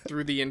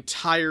through the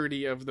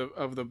entirety of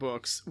the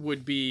books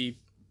would be,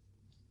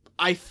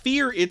 I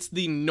fear it's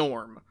the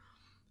norm.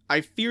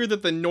 I fear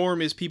that the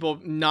norm is people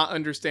not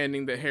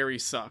understanding that Harry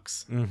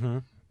sucks. Mm-hmm.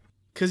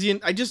 Because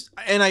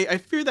I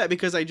fear that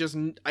because I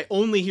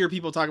only hear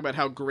people talk about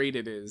how great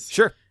it is.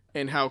 Sure.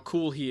 And how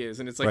cool he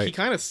is. And it's like, He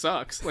kind of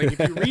sucks. Like,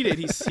 if you read it,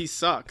 he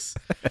sucks.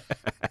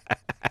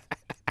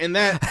 And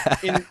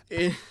that,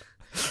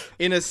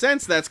 in a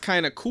sense, that's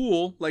kind of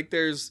cool. Like,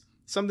 there's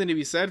something to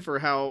be said for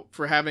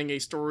having a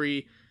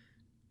story,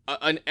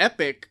 an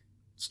epic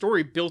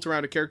story built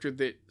around a character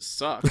that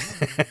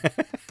sucks.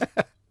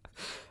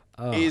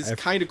 Is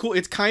kind of cool.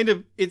 It's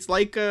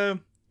like The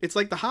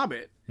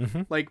Hobbit.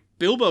 Mm-hmm. Like,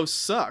 Bilbo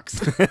sucks.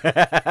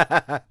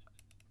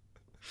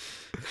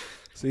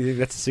 So you think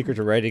that's the secret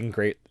to writing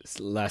great,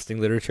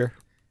 lasting literature?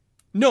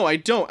 No, I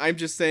don't. I'm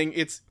just saying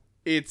it's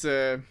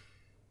a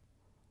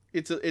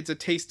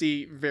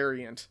tasty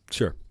variant.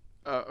 Sure.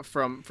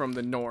 From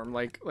the norm.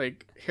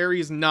 Like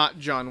Harry's not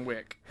John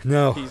Wick.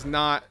 No. He's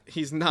not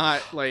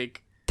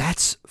like.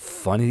 That's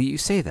funny that you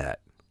say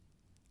that.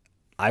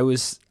 I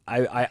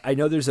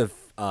know there's a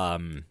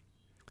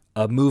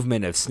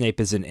movement of Snape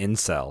as an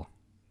incel.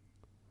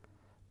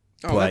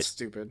 Oh, that's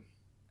stupid.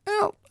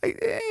 Well,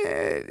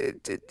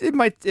 it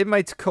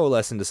might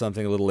coalesce into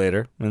something a little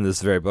later in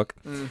this very book.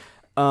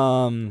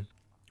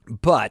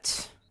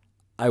 But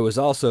I was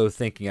also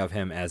thinking of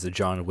him as a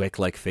John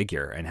Wick-like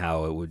figure, and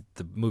how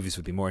the movies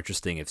would be more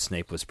interesting if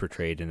Snape was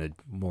portrayed in a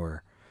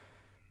more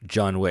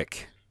John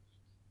Wick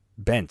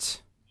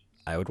bent.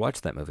 I would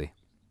watch that movie.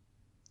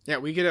 Yeah,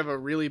 we could have a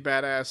really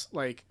badass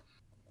like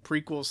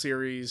prequel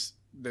series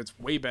that's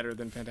way better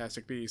than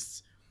Fantastic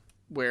Beasts,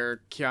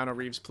 where Keanu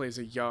Reeves plays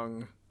a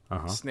young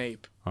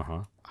Snape,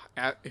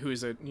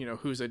 who's a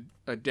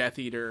Death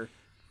Eater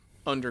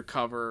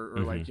undercover, or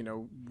like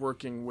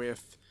working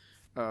with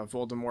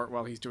Voldemort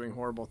while he's doing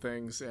horrible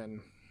things, and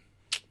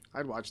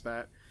I'd watch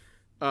that.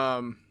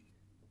 But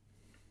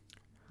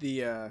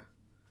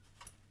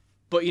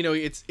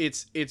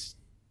it's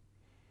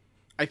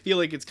I feel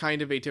like it's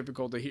kind of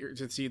atypical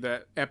to see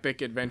the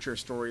epic adventure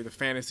story, the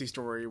fantasy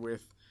story,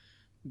 with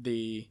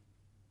the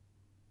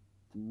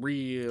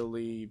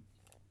really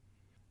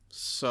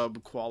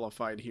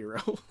sub-qualified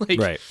hero. Like,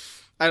 right.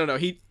 I don't know.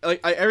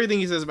 Everything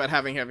he says about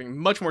having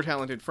much more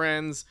talented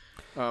friends,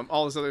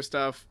 all this other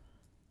stuff.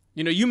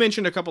 You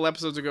mentioned a couple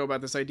episodes ago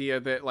about this idea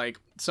that like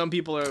some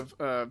people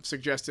have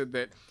suggested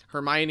that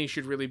Hermione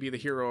should really be the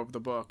hero of the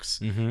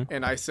books,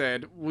 and I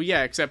said, well,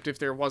 yeah, except if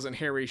there wasn't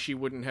Harry, she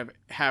wouldn't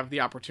have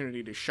the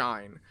opportunity to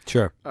shine.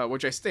 Sure.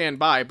 Which I stand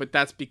by, but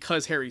that's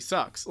because Harry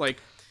sucks. Like,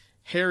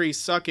 Harry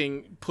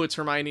sucking puts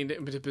Hermione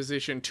into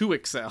position to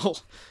excel.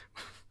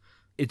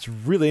 It's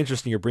really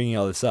interesting you're bringing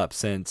all this up,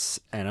 since,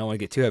 and I don't want to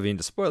get too heavy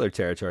into spoiler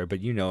territory,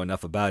 but you know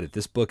enough about it.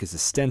 This book is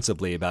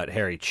ostensibly about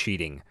Harry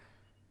cheating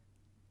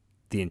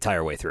the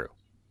entire way through.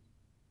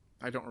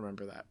 I don't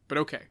remember that, but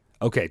okay.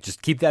 Okay,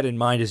 just keep that in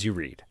mind as you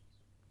read.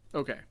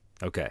 Okay.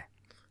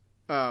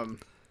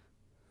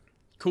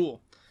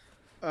 Cool.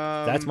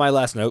 That's my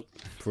last note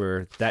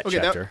for that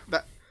chapter.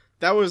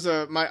 That was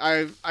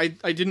I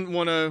didn't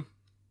want to.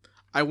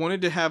 I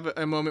wanted to have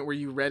a moment where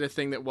you read a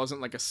thing that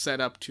wasn't like a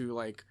setup to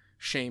like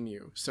shame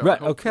you. So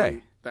right,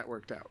 okay, that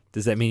worked out.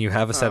 Does that mean you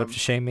have a setup to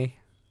shame me?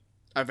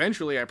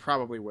 Eventually, I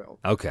probably will.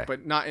 Okay,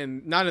 but not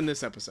in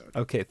this episode.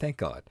 Okay, thank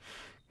God,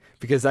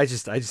 because I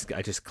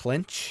just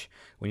clench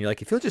when you're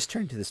like, if you'll just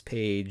turn to this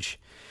page.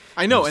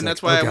 I know, and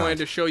that's why I wanted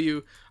to show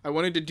you. I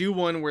wanted to do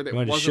one where that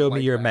wasn't like that. You wanted to show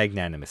me your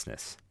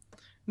magnanimousness.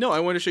 No, I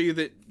want to show you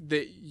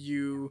that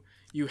you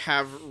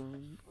have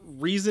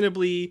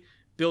reasonably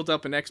built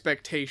up an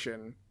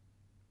expectation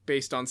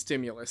based on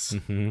stimulus,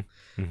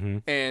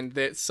 and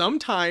that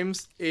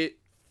sometimes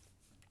I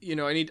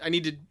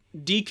need to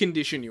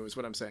decondition you, is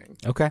what I'm saying.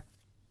 Okay.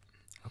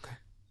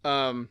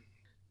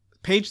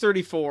 Page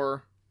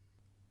 34.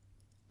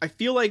 I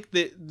feel like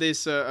that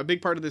this a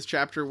big part of this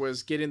chapter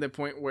was getting to the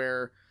point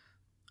where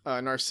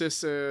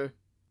Narcissa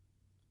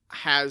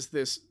has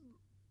this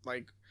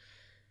like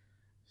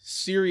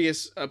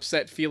serious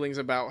upset feelings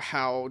about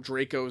how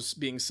Draco's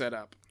being set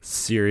up.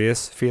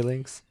 Serious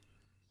feelings?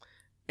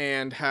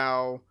 And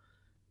how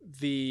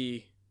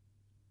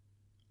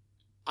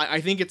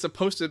I think it's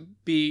supposed to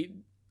be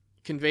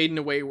conveyed in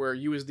a way where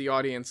you as the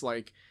audience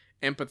like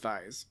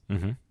empathize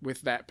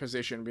with that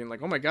position, being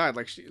like, oh my God,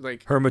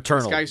 like her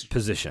maternal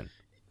position.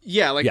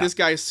 Yeah, this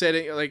guy's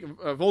setting, like,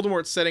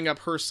 Voldemort's setting up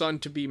her son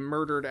to be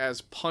murdered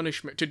as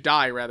punishment, to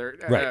die, rather,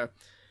 right.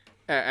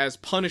 As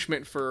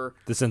punishment for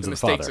the sins of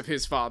mistakes of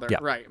his father. Yeah.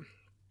 Right.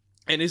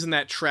 And isn't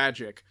that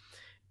tragic?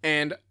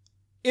 And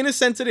in a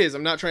sense it is.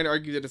 I'm not trying to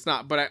argue that it's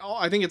not, but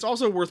I think it's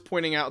also worth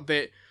pointing out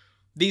that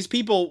these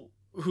fictional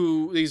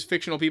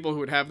people who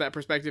would have that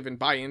perspective and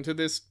buy into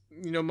this,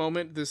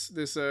 moment,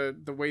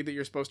 the way that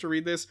you're supposed to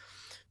read this,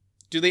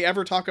 do they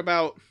ever talk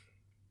about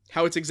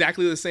how it's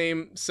exactly the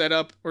same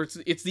setup, or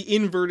it's the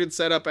inverted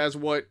setup as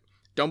what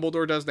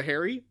Dumbledore does to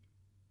Harry?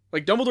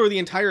 Like, Dumbledore the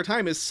entire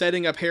time is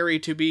setting up Harry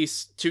to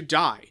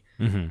die.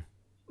 Mm-hmm.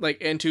 Like,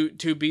 and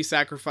to be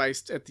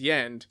sacrificed at the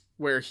end,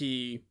 where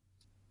he's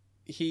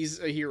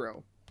a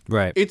hero.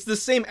 Right. It's the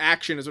same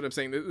action, is what I'm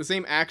saying. The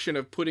same action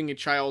of putting a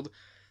child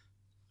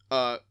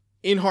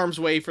in harm's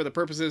way for the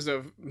purposes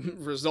of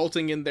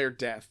resulting in their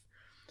death.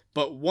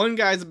 But one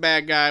guy's a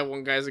bad guy,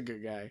 one guy's a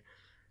good guy.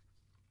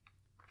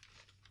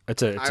 I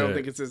don't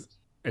think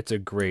it's a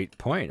great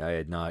point. I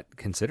had not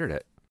considered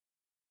it.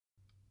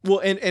 Well,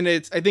 and I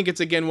think it's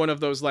again one of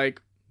those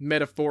like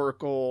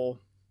metaphorical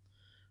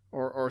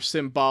or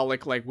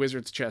symbolic like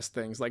wizard's chess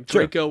things. Like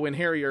Draco and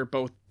Harry are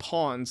both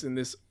pawns in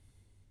this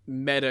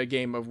meta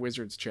game of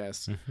wizard's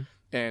chess. Mm-hmm.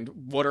 And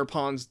what are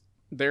pawns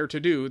there to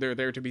do? They're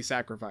there to be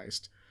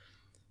sacrificed.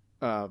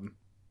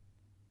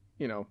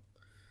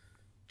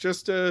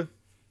 Just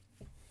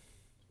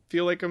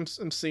feel like I'm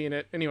seeing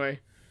it. Anyway,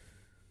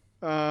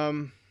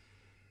 I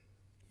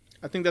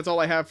think that's all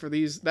I have for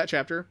that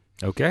chapter.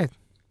 Okay.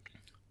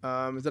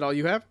 Is that all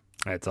you have?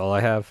 That's all I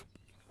have.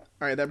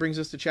 All right, that brings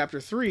us to chapter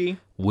 3.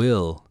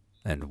 Will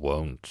and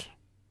won't.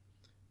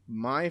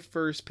 My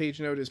first page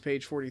note is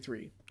page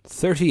 43.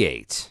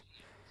 38.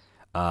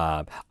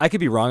 I could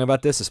be wrong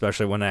about this,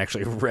 especially when I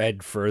actually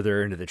read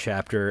further into the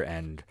chapter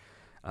and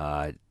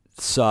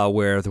saw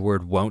where the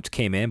word won't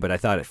came in, but I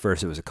thought at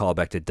first it was a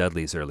callback to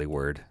Dudley's early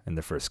word in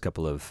the first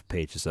couple of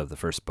pages of the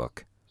first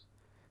book.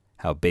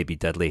 How baby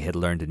Dudley had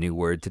learned a new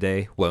word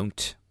today,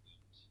 won't.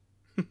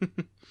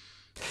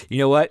 You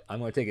know what? I'm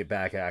going to take it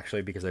back,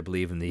 actually, because I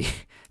believe in the...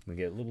 I'm going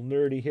to get a little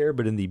nerdy here,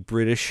 but in the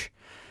British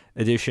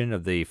edition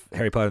of the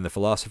Harry Potter and the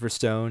Philosopher's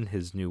Stone,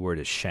 his new word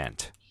is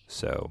shan't.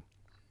 So,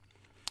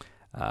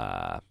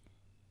 I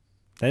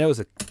know it was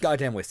a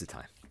goddamn waste of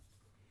time.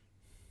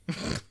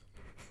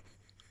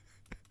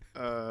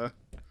 I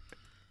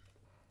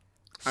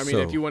mean,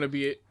 if you want to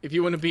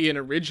be an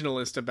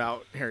originalist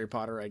about Harry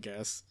Potter, I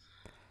guess.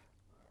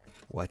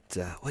 What's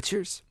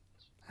yours?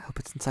 I hope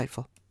it's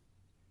insightful.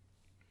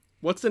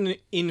 What's an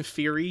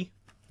inferi?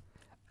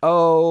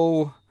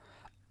 Oh,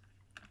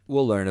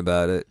 we'll learn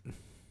about it.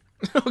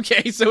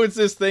 Okay, so it's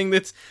this thing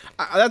that's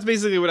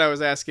basically what I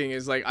was asking.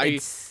 Is like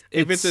if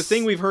it's a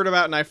thing we've heard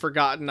about and I've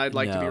forgotten, I'd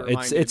like to be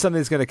reminded. It's something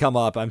that's going to come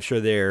up. I'm sure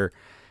they're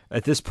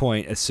at this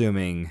point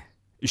assuming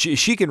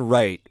she can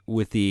write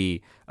with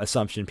the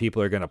assumption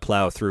people are going to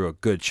plow through a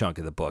good chunk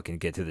of the book and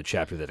get to the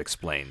chapter that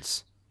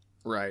explains.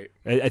 Right.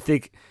 I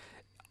think.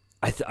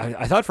 I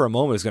thought for a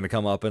moment it was going to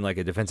come up in like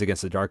a Defense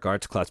Against the Dark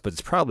Arts class, but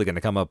it's probably going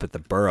to come up at the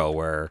Burrow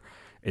where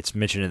it's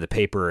mentioned in the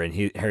paper,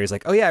 and Harry's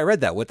like, "Oh yeah, I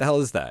read that. What the hell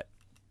is that?"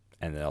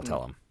 And then I'll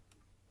tell him.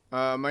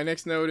 My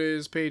next note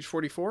is page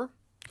 44.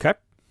 Okay.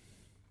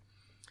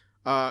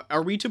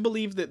 Are we to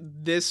believe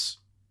that this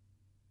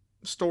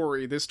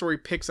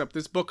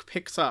book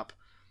picks up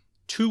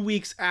 2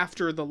 weeks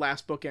after the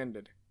last book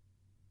ended?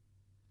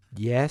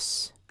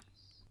 Yes.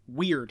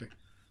 Weird.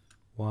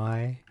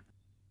 Why?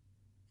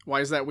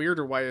 Why is that weird,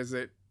 or why is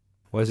it?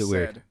 Why is it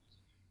weird?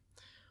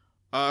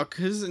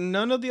 Because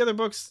none of the other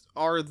books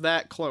are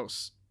that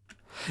close.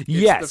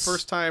 Yes. It's the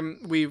first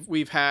time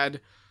we've had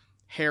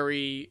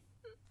Harry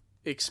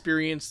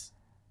experience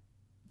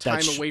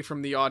time away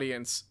from the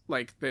audience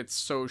like that's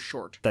so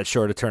short. That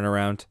short a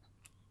turnaround.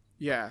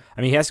 Yeah.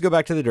 I mean, he has to go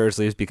back to the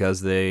Dursleys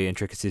because the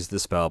intricacies of the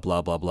spell,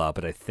 blah blah blah.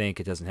 But I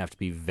think it doesn't have to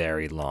be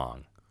very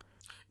long.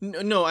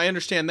 No, I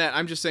understand that.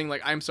 I'm just saying,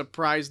 like, I'm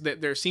surprised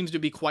that there seems to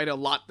be quite a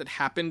lot that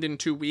happened in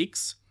 2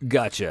 weeks.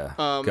 Gotcha.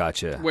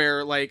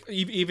 Where, like,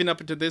 even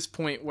up to this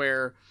point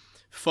where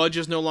Fudge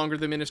is no longer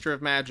the Minister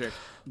of Magic,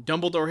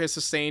 Dumbledore has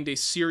sustained a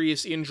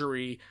serious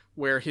injury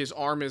where his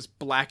arm is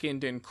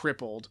blackened and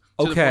crippled.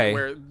 To the point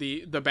where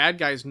the bad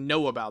guys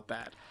know about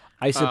that.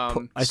 I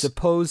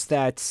suppose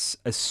that's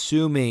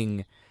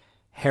assuming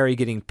Harry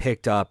getting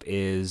picked up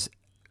is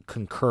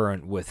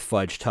concurrent with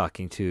Fudge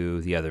talking to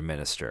the other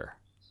minister.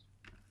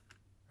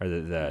 Or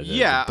the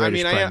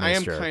British Prime Minister. I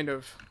am kind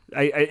of...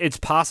 it's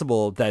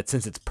possible that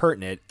since it's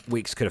pertinent,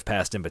 weeks could have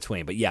passed in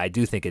between. But yeah, I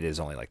do think it is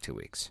only like 2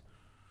 weeks.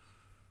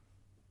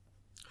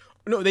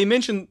 No, they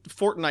mentioned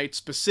fortnight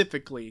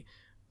specifically.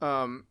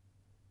 So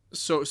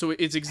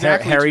it's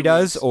exactly Harry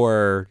does,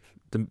 or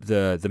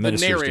the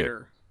ministers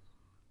do?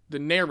 The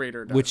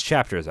narrator does. Which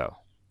chapter, though?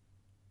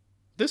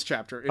 This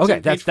chapter. It's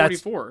in page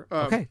 44.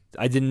 Okay.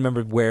 I didn't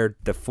remember where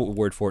the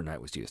word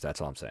fortnight was used.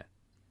 That's all I'm saying.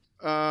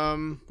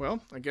 Well,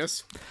 I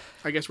guess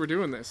we're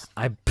doing this.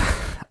 I'm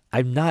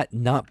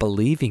not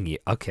believing you.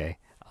 Okay,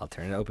 I'll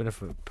turn it open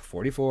to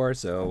 44,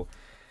 so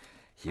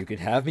you can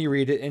have me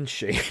read it and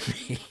shame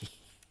me.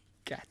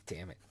 God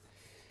damn it!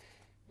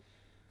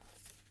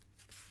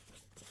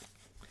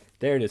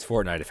 There it is.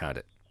 Fortnite. I found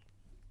it.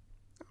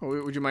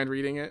 Oh, would you mind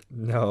reading it?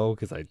 No,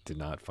 because I did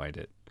not find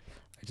it.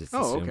 I just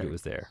assumed it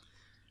was there.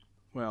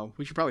 Well,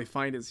 we should probably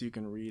find it so you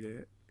can read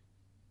it.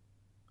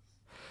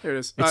 There it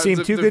is. It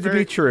seemed too good to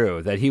be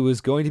true that he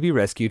was going to be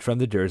rescued from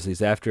the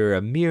Dursleys after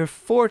a mere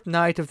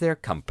fortnight of their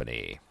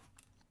company.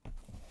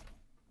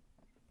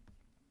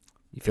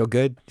 You feel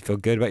good? You feel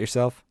good about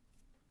yourself?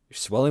 You're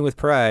swelling with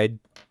pride.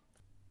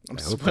 I'm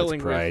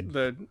swelling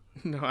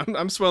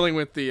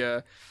with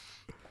the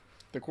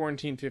The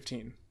Quarantine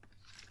 15.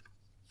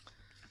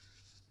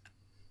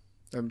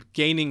 I'm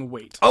gaining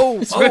weight. Oh,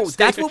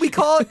 that's what we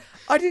call it?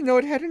 I didn't know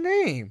it had a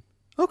name.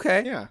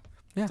 Okay. Yeah.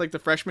 It's like the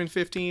freshman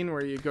 15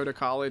 where you go to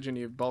college and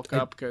you bulk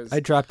up because I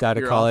dropped out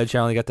of college. I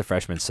only got the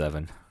freshman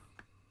 7.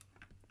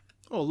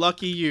 Oh,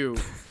 lucky you.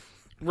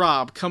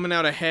 Rob coming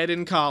out ahead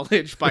in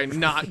college by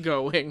not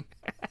going.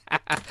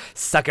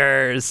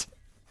 Suckers.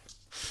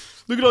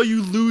 Look at all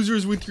you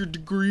losers with your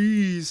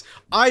degrees.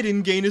 I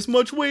didn't gain as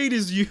much weight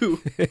as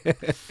you.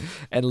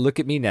 And look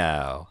at me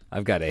now.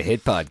 I've got a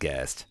hit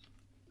podcast.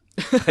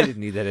 I didn't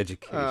need that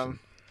education.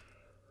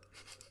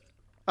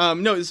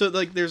 No, so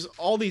like there's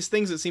all these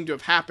things that seem to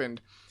have happened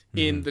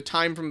in the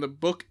time from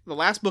the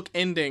last book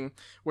ending,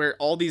 where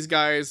all these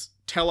guys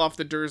tell off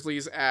the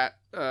Dursleys at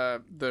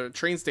the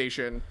train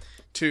station,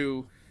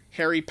 to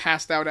Harry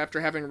passed out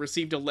after having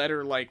received a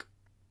letter like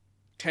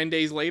 10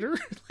 days later.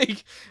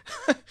 Like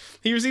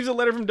he receives a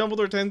letter from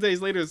Dumbledore 10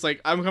 days later. It's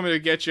like, I'm coming to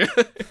get you.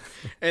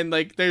 And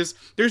like there's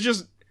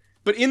just,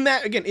 but in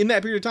that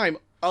period of time,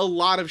 a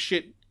lot of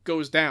shit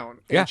goes down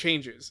and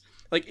changes.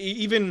 Like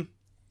even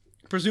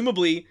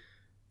presumably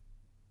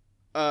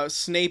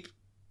Snape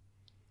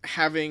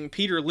having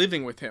Peter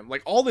living with him,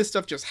 like all this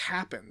stuff just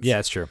happens. Yeah,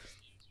 it's true.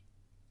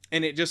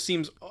 And it just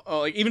seems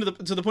like even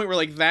to the point where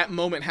like that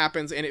moment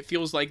happens and it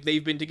feels like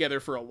they've been together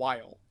for a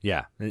while.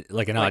 Yeah,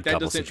 like an odd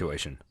couple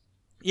situation.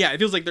 Yeah, it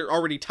feels like they're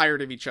already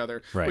tired of each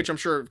other, right. Which I'm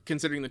sure,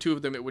 considering the two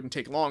of them, it wouldn't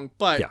take long.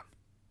 But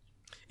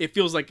it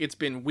feels like it's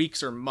been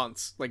weeks or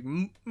months, like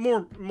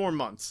more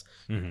months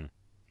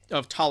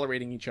of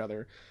tolerating each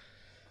other.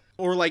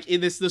 Or like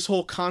this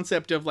whole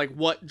concept of like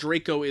what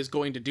Draco is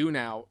going to do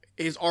now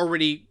is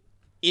already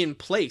in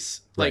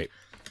place. Right.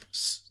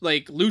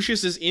 Like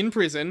Lucius is in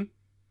prison,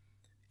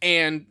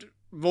 and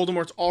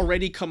Voldemort's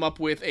already come up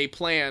with a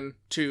plan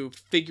to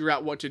figure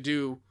out what to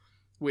do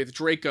with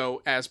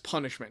Draco as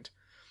punishment.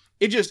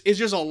 It's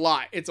just a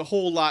lot. It's a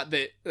whole lot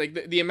that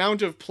like the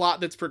amount of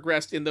plot that's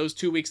progressed in those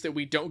 2 weeks that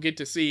we don't get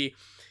to see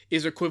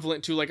is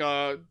equivalent to like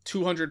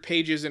 200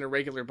 pages in a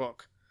regular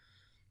book,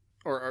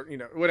 or you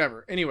know,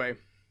 whatever. Anyway,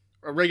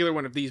 a regular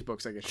one of these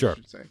books, I guess you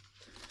should say.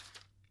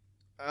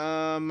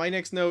 My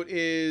next note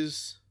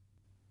is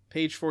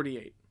page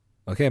 48.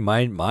 Okay,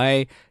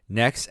 my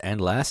next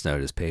and last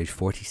note is page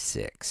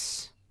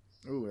 46.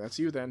 Ooh, that's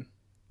you then.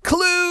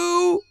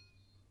 Clue.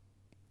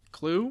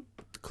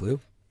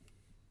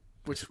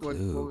 Which what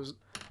was?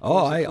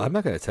 Oh, I'm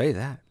not going to tell you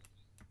that.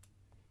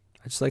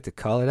 I just like to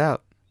call it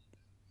out.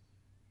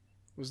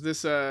 Was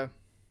this what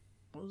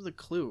was the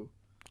clue?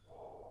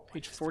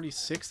 Page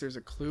 46. There's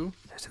a clue.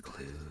 There's a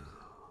clue.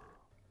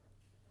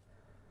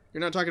 You're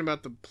not talking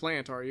about the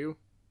plant, are you?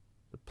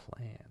 The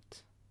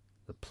plant.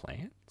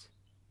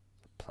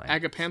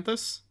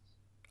 Agapanthus?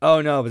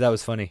 Oh no, but that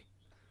was funny.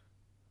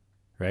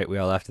 Right? We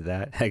all laughed at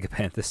that.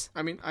 Agapanthus.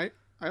 I mean, I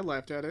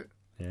laughed at it.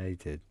 Yeah, you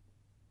did.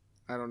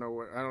 I don't know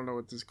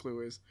what this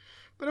clue is.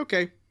 But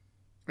okay.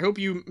 I hope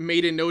you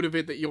made a note of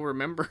it that you'll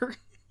remember.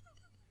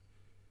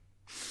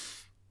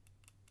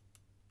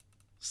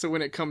 So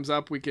when it comes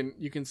up, you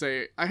can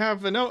say, I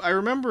have a note. I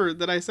remember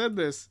that I said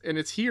this, and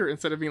it's here,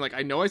 instead of being like,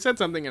 I know I said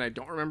something and I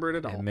don't remember it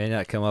at all. It may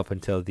not come up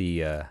until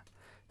the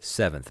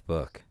 7th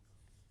book.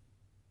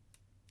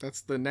 That's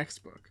the next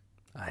book.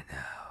 I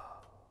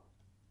know.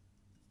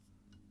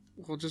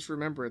 Well, just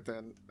remember it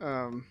then.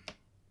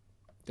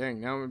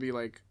 Dang, now I'm going to be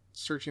like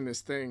searching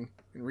this thing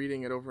and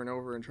reading it over and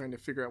over and trying to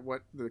figure out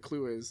what the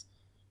clue is.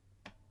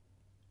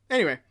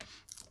 Anyway.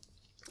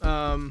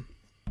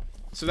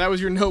 So that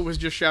was your note, was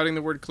just shouting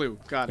the word clue.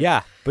 Got it.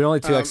 Yeah, but only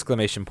 2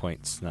 exclamation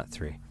points, not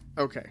 3.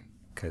 Okay.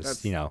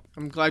 Because, you know.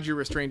 I'm glad you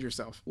restrained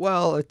yourself.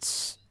 Well,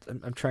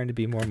 I'm trying to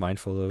be more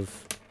mindful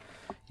of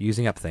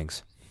using up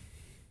things.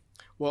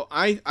 Well,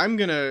 I'm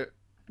going to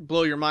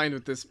blow your mind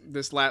with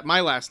my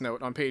last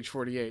note on page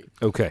 48.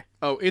 Okay.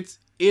 Oh,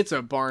 it's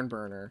a barn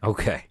burner.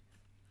 Okay.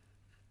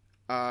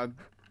 On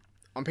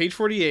page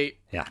 48.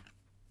 Yeah.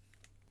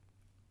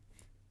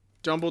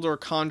 Dumbledore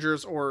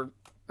conjures, or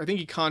I think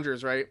he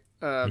conjures, right?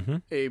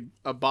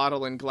 A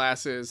bottle and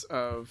glasses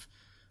of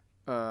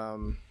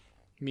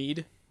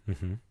mead.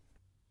 Mm-hmm.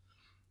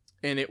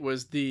 And it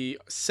was the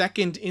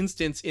second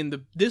instance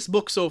in this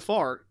book so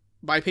far.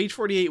 By page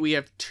 48, we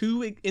have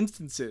 2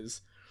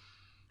 instances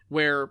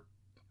where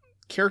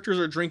characters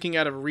are drinking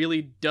out of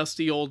really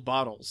dusty old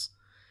bottles.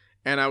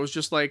 And I was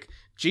just like,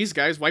 geez,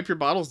 guys, wipe your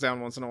bottles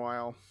down once in a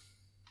while.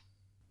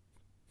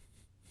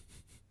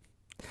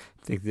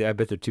 I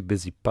bet they're too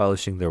busy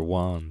polishing their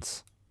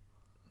wands.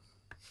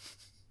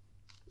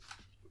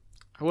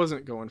 I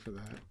wasn't going for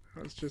that.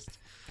 I was just...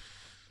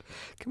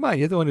 Come on,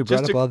 you're the one who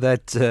brought up all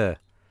that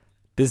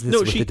business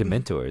with the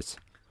Dementors.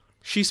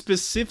 She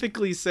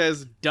specifically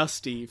says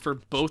dusty for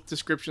both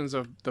descriptions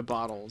of the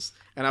bottles.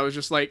 And I was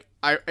just like,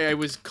 I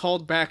was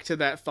called back to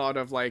that thought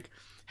of like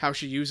how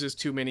she uses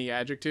too many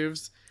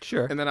adjectives.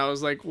 Sure. And then I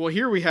was like, well,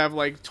 here we have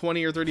like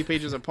 20 or 30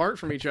 pages apart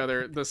from each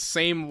other, the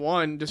same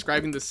one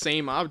describing the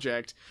same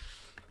object.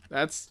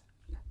 That's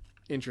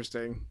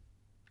interesting.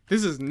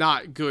 This is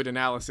not good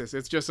analysis.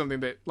 It's just something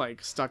that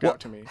like stuck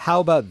out to me. How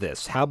about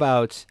this? How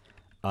about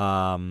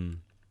Because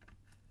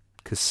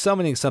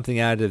summoning something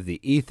out of the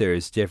ether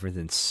is different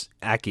than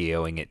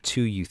acioing it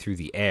to you through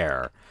the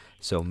air.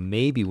 So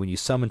maybe when you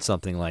summon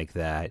something like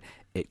that,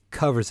 it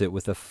covers it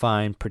with a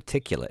fine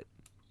particulate.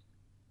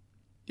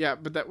 Yeah,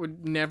 but that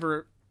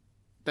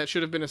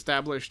should have been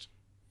established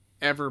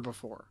ever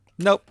before.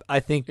 Nope. I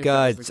think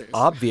it's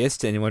obvious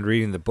to anyone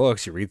reading the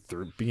books. You read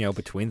through,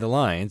 between the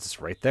lines. It's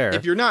right there.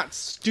 If you're not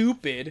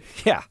stupid.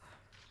 Yeah.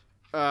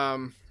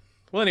 Well,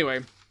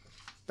 anyway,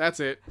 that's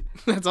it.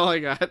 That's all I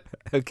got.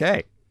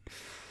 Okay.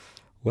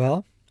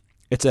 Well,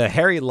 it's a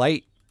Harry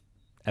Light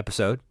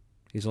episode.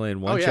 He's only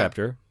in one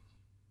chapter.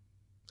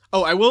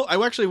 Oh,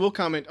 I actually will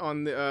comment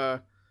on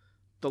the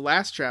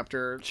last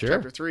chapter, sure.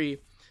 Chapter 3,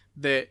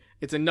 that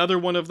it's another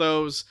one of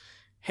those,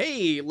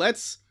 hey,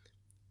 let's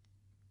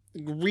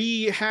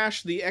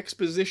rehash the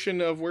exposition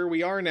of where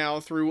we are now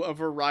through a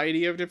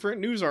variety of different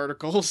news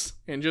articles,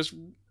 and just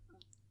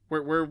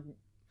where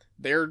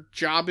their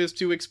job is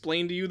to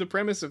explain to you the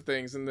premise of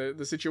things and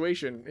the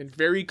situation in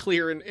very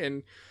clear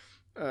and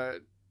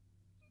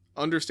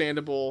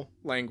understandable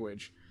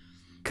language.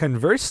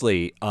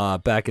 Conversely,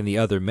 back in The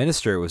Other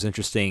Minister, it was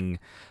interesting,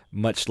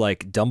 much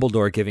like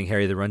Dumbledore giving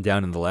Harry the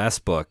rundown in the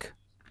last book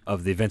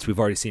of the events we've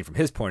already seen from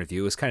his point of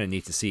view. It was kind of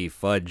neat to see it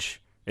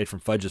from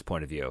Fudge's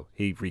point of view.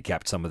 He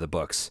recapped some of the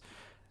books.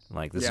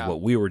 Like, this is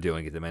what we were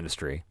doing at the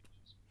Ministry.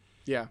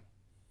 Yeah.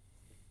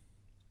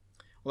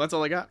 Well, that's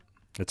all I got.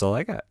 That's all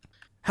I got.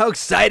 How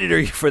excited are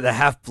you for the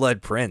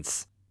Half-Blood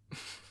Prince?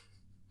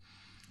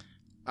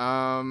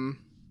 I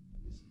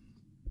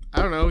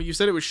don't know. You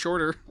said it was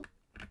shorter.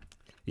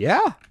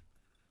 Yeah.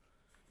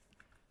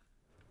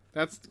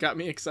 That's got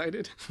me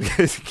excited.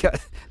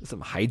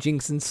 Some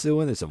hijinks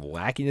ensuing. There's some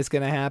wackiness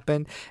going to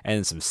happen.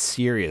 And some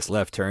serious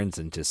left turns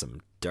into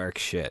some dark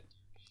shit.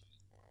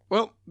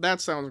 Well,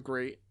 that sounds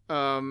great.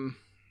 I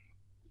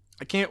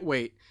can't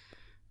wait.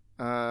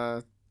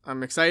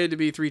 I'm excited to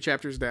be 3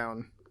 chapters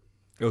down.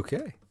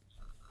 Okay.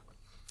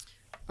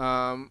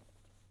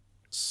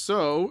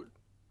 So,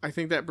 I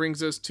think that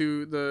brings us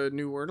to the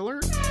new word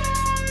alert.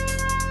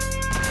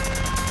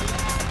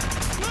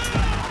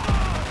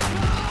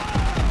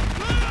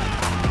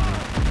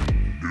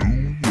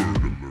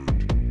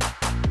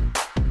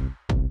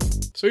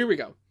 So here we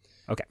go.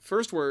 Okay.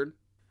 First word.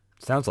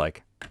 Sounds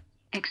like.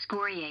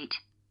 Excoriate.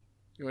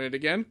 You want it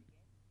again?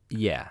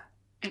 Yeah.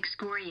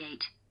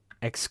 Excoriate.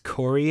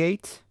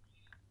 Excoriate?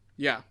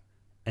 Yeah.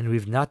 And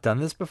we've not done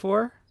this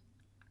before?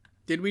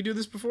 Did we do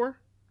this before?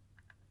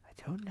 I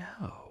don't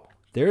know.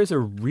 There is a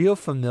real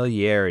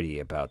familiarity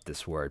about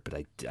this word,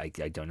 but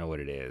I don't know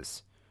what it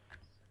is.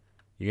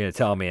 You're gonna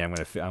tell me, I'm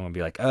gonna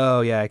be like,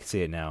 oh yeah, I can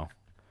see it now.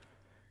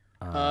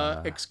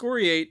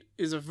 Excoriate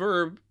is a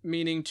verb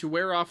meaning to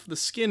wear off the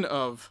skin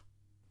of.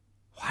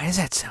 Why does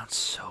that sound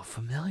so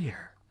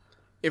familiar?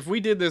 If we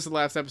did this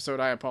last episode,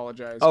 I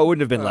apologize. Oh, it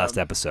wouldn't have been last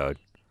episode.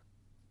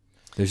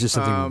 There's just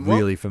something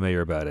really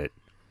familiar about it.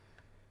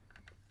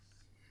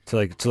 To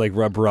like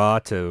rub raw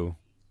to.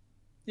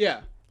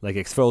 Yeah. Like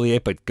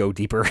exfoliate, but go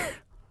deeper.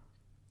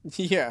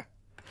 Yeah.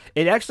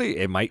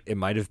 It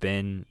might have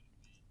been,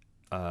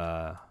 in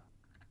a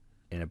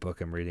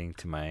book I'm reading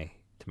to my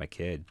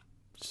kid.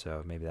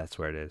 So maybe that's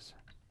where it is.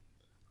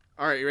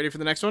 All right, you ready for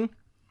the next one?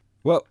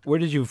 Well, where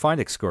did you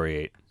find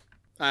excoriate?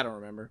 I don't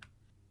remember.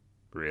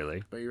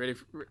 Really? But you ready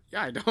for...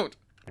 Yeah, I don't.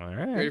 All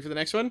right. You ready for the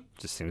next one?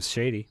 Just seems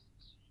shady.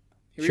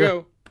 Here we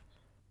go.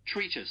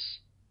 Treatise.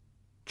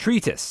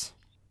 Treatise.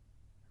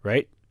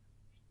 Right?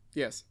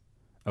 Yes.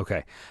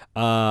 Okay.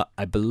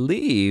 I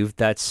believe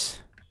that's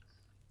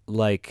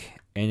like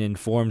an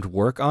informed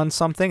work on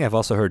something. I've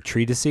also heard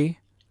treatise.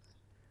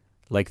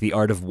 Like The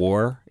Art of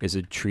War is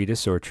a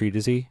treatise or a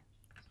treatise.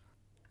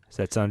 Is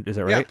that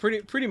right?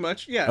 Yeah, pretty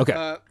much. Yeah.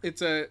 Okay.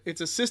 It's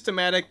a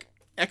systematic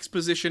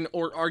exposition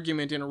or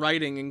argument in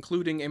writing,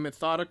 including a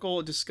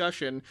methodical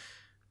discussion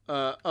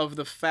of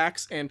the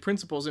facts and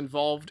principles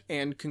involved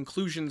and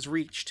conclusions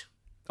reached.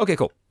 Okay,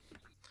 cool.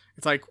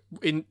 It's like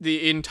in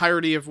the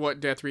entirety of what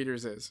Death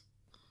Readers is.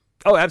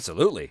 Oh,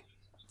 absolutely.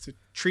 It's a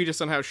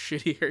treatise on how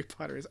shitty Harry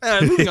Potter is.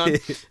 Moving on.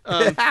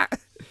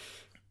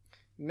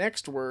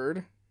 Next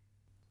word.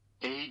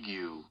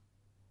 Ague.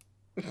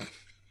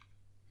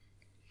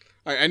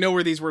 All right, I know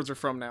where these words are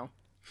from now.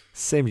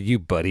 Same to you,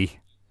 buddy.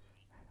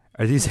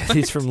 Are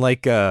these from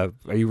like? Are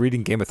you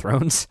reading Game of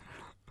Thrones?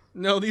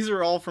 No, these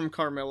are all from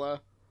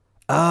Carmilla.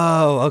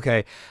 Oh,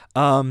 okay.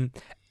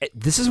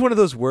 This is one of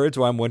those words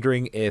where I'm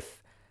wondering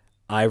if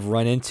I've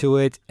run into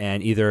it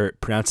and either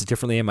pronounce it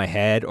differently in my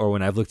head, or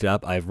when I've looked it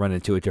up, I've run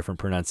into a different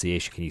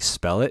pronunciation. Can you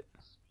spell it?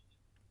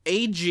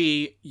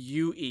 Ague.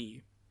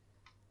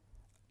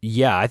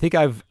 Yeah, I think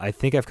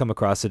I've come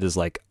across it as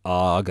like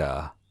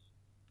aga.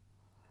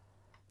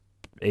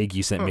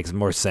 Ague makes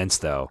more sense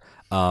though.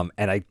 And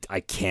I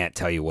can't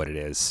tell you what it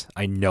is.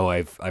 I know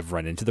I've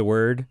run into the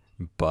word,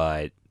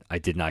 but I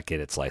did not get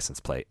its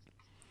license plate.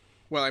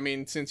 Well, I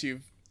mean, since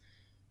you've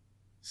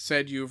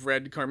said you've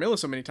read Carmilla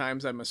so many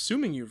times, I'm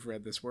assuming you've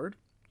read this word.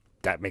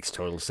 That makes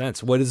total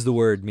sense. What does the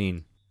word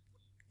mean?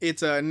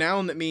 It's a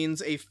noun that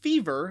means a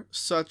fever,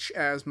 such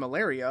as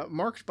malaria,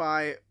 marked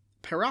by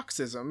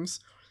paroxysms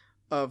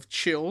of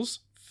chills,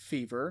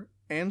 fever,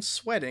 and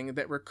sweating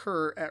that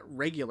recur at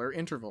regular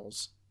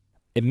intervals.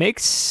 It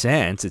makes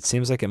sense. It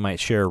seems like it might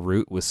share a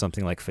root with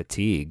something like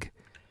fatigue.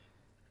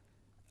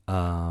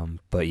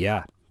 But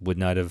yeah, would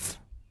not have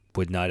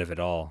at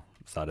all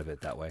thought of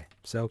it that way.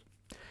 So,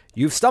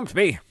 you've stumped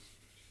me.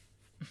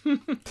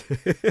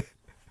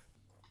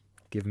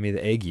 Give me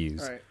the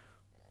agues. All right.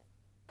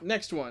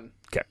 Next one.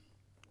 Okay.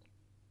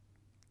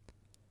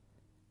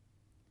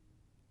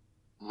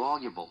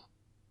 Voluble.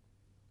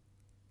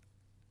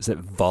 Is it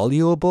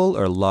voluble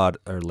or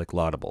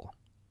laudable?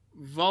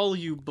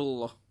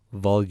 Voluble.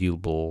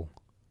 Voluble.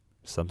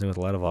 Something with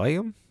a lot of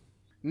volume?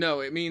 No,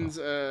 it means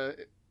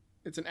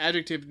it's an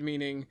adjective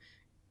meaning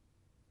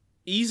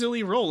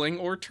easily rolling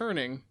or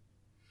turning.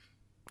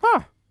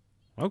 Huh.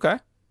 Okay.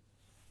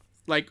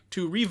 Like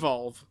to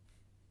revolve.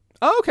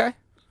 Oh, okay.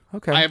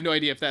 Okay. I have no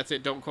idea if that's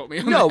it. Don't quote me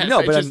on No, that.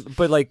 no,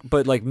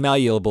 but like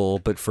malleable,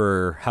 but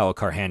for how a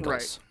car handles,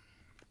 Right.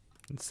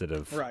 Instead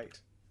of Right.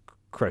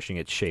 crushing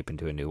its shape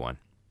into a new one.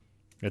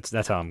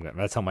 That's how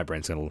my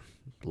brain's gonna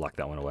lock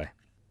that one away.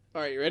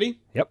 All right, you ready?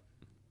 Yep.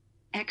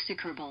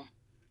 Execrable.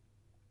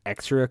 I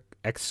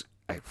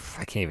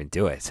can't even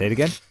do it. Say it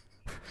again.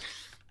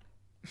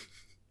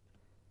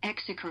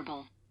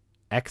 Execrable.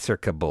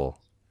 Execrable.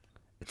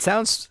 It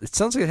sounds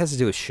like it has to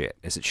do with shit.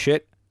 Is it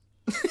shit?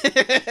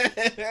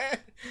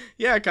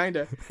 Yeah, kind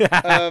of.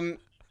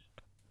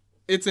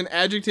 It's an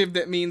adjective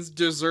that means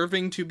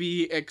deserving to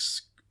be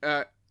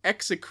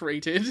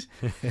execrated,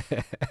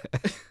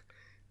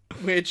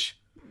 which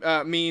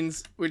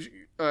means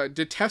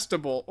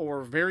detestable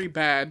or very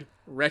bad,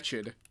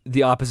 wretched.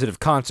 The opposite of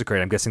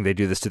consecrate. I'm guessing they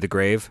do this to the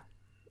grave.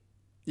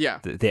 Yeah.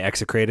 They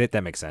execrate it.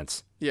 That makes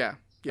sense. Yeah.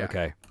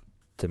 Okay.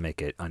 To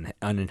make it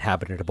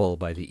uninhabitable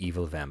by the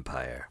evil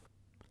vampire.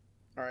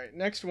 All right,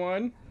 next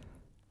one.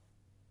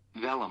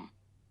 Vellum.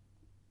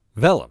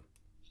 Vellum.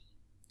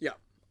 Yeah.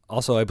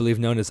 Also, I believe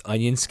known as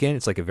onion skin.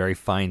 It's like a very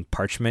fine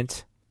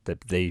parchment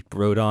that they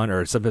wrote on,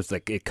 or sometimes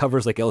like it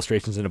covers like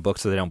illustrations in a book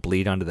so they don't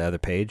bleed onto the other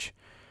page.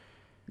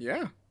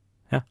 Yeah.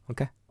 Yeah.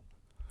 Okay.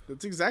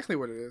 That's exactly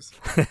what it is.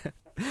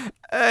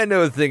 I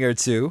know a thing or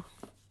two.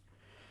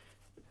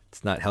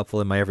 It's not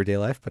helpful in my everyday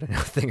life, but I know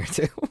a thing or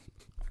two.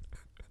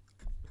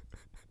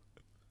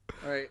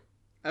 All right.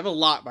 I have a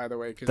lot, by the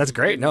way. That's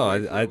great. No,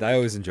 I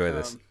always enjoy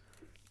this.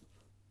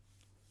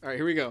 All right,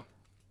 here we go.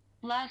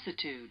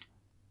 Lassitude.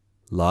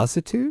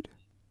 Lassitude?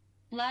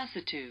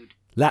 Lassitude.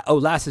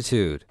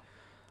 Lassitude.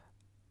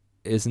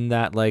 Isn't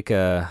that like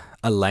a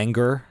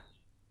languor,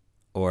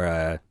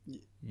 or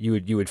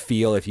you would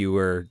feel if you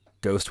were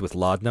dosed with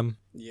laudanum?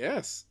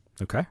 Yes.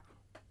 Okay.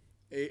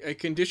 A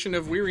condition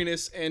of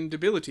weariness and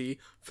debility,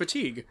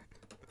 fatigue,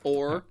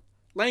 or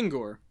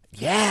languor.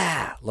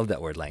 Yeah, love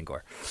that word,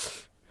 languor.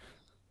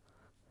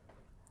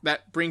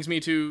 That brings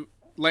me to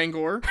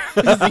languor,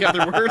 is the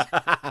other word.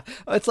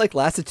 Oh, it's like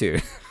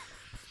lassitude.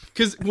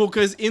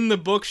 Because in the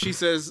book she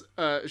says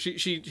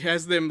she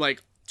has them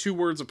like 2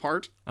 words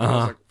apart. I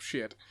was like,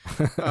 shit.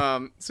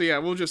 So yeah,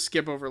 we'll just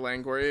skip over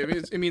languor.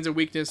 It means a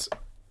weakness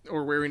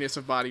or weariness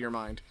of body or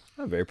mind.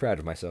 I'm very proud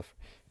of myself.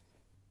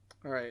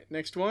 All right,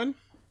 next one.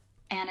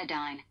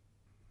 Anodyne.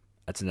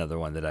 That's another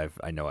one that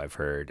I know I've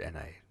heard, and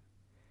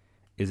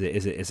is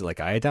it like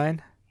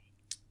iodine?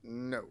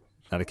 No.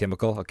 Not a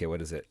chemical? Okay,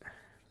 what is it?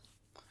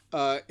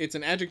 It's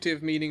an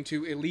adjective meaning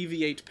to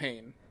alleviate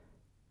pain,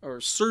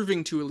 or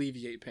serving to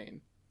alleviate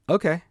pain.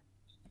 Okay,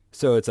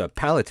 so it's a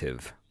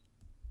palliative.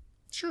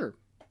 Sure.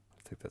 I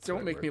think that's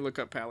Don't make me look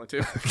up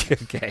palliative.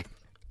 Okay.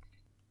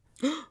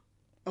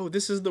 Oh,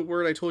 this is the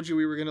word I told you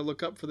we were going to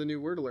look up for the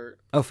new word alert.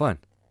 Oh, fun.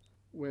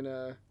 When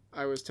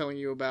I was telling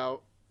you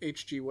about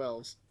H.G.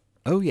 Wells.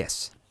 Oh,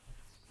 yes.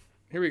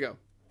 Here we go.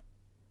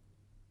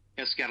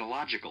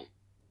 Eschatological.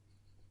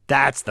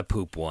 That's the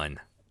poop one.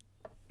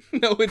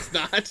 No, it's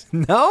not.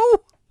 No?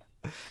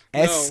 No.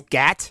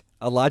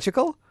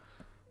 Eschatological?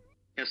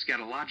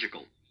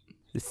 Eschatological.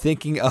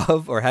 Thinking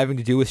of or having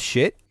to do with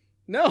shit?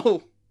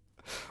 No.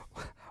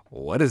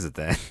 What is it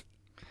then?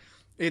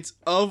 It's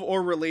of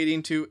or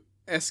relating to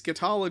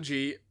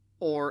eschatology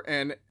or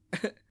an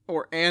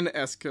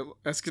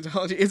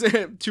eschatology. Is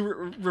it to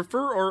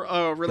refer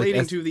or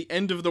relating to the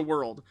end of the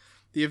world,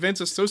 the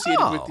events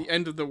associated with the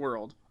end of the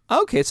world.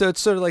 Okay, so it's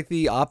sort of like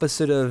the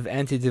opposite of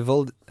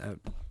antediluvian.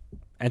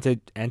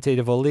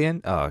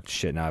 Oh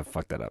shit! Now I've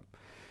fucked that up.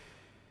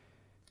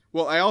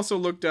 Well, I also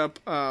looked up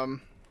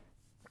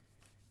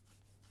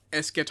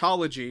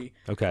eschatology.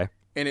 Okay.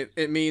 And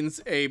it means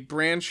a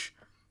branch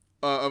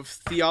of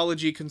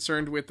theology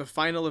concerned with the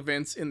final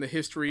events in the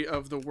history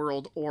of the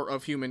world or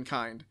of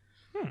humankind.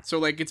 So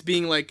like it's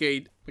being like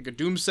a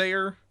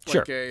doomsayer,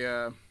 sure. Like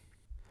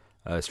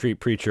a street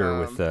preacher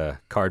with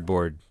a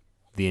cardboard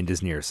 "The End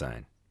is Near"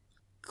 sign.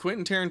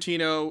 Quentin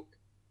Tarantino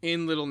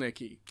in Little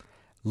Nicky.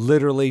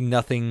 Literally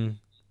nothing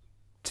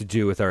to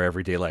do with our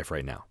everyday life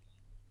right now.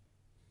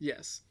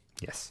 Yes.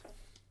 Yes.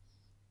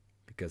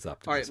 Because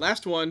optimism. All right,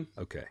 last one.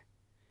 Okay.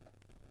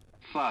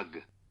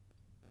 Fug.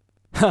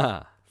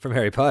 Ha! From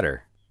Harry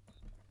Potter.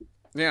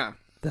 Yeah.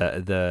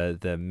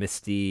 The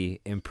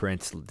misty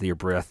imprint your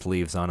breath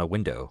leaves on a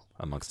window,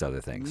 amongst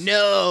other things.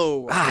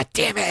 No! Ah,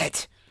 damn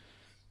it!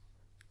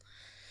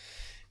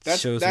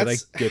 That's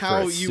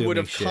how you would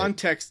have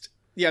context.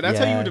 Yeah, that's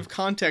how you would have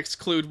context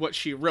clued what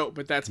she wrote,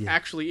 but that's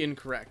actually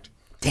incorrect.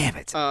 Damn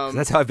it!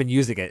 That's how I've been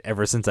using it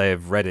ever since I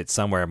have read it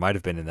somewhere. It might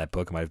have been in that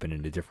book. It might have been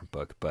in a different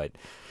book. But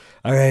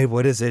all right,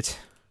 what is it?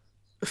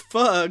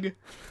 Fug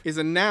is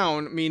a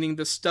noun meaning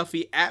the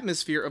stuffy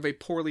atmosphere of a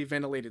poorly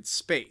ventilated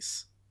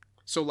space.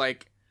 So,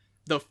 like,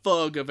 the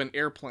fug of an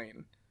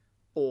airplane,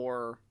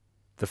 or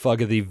the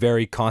fug of the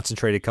very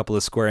concentrated couple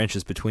of square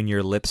inches between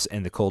your lips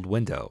and the cold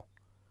window.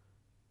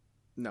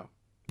 No.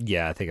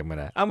 Yeah, I think I'm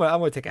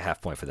gonna take a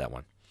half point for that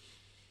one.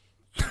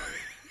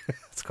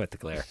 That's quite the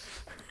glare.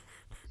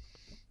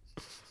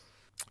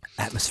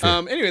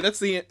 Atmosphere. Anyway, that's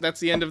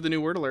the end of the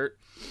new word alert.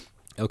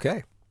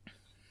 Okay.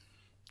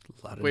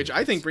 Which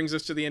I think brings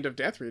us to the end of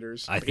Death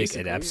Readers. I think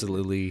it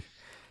absolutely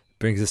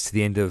brings us to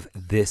the end of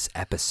this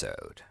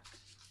episode.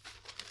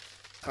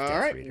 All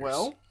right.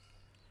 Well,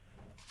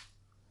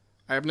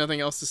 I have nothing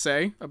else to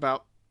say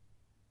about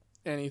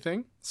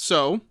anything.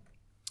 So,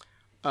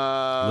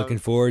 looking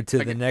forward to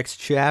the next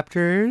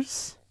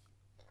chapters.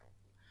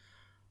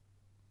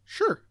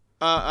 Sure.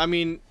 I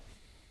mean,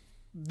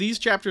 these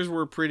chapters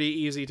were pretty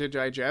easy to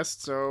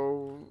digest,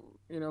 so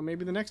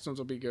maybe the next ones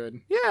will be good.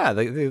 Yeah,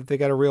 they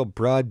got a real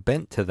broad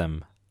bent to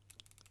them.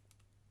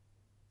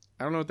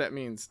 I don't know what that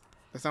means.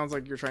 That sounds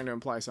like you're trying to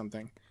imply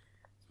something.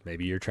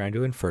 Maybe you're trying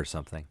to infer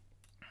something.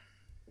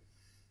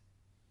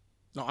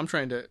 No, I'm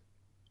trying to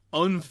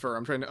infer.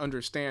 I'm trying to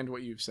understand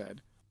what you've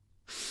said.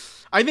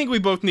 I think we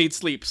both need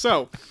sleep.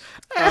 So,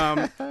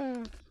 I'm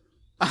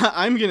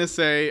going to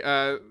say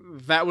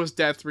that was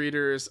Death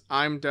Readers.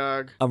 I'm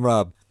Doug. I'm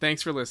Rob.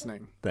 Thanks for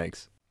listening.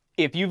 Thanks.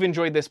 If you've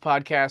enjoyed this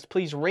podcast,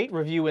 please rate,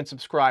 review, and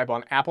subscribe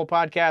on Apple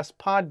Podcasts,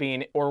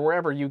 Podbean, or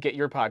wherever you get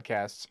your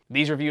podcasts.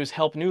 These reviews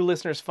help new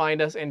listeners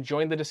find us and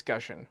join the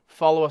discussion.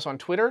 Follow us on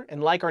Twitter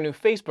and like our new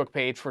Facebook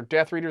page for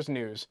Death Readers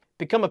news.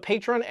 Become a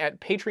patron at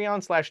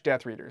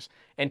Patreon/DeathReaders,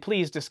 and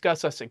please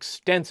discuss us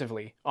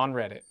extensively on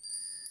Reddit.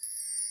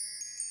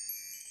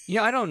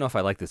 Yeah, I don't know if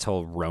I like this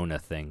whole Rona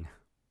thing.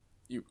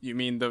 You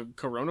mean the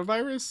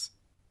coronavirus?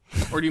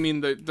 Or do you mean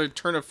the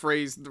turn of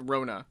phrase, the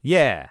Rona?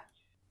 Yeah.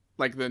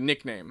 Like the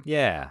nickname?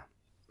 Yeah.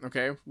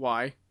 Okay,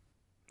 why?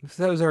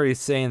 Because I was already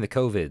saying the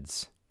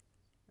COVIDs.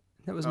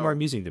 That was more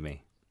amusing to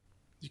me.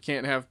 You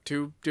can't have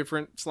two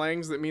different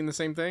slangs that mean the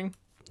same thing?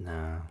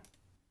 No.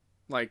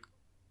 Like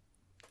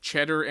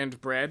cheddar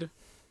and bread?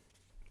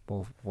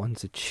 Well,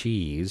 one's a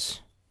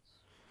cheese,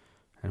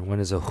 and one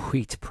is a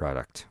wheat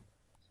product.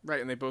 Right,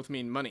 and they both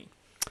mean money.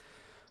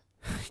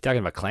 You talking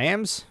about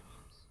clams?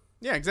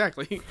 Yeah,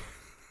 exactly.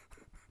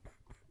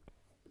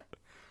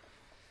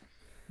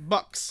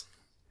 Bucks.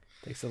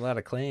 Takes a lot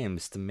of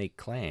clams to make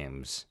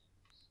clams.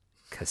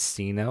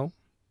 Casino,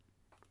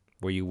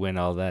 where you win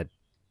all that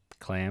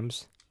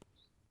clams.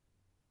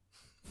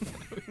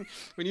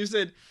 When you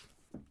said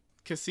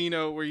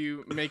casino, where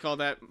you make all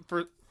that,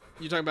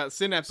 you're talking about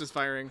synapses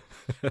firing.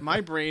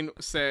 My brain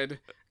said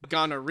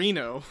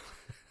gonorrhino,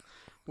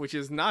 which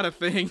is not a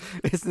thing.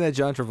 Isn't that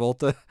John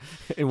Travolta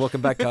in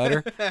Welcome Back,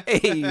 Kotter?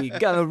 Hey,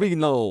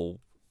 gonorrhino.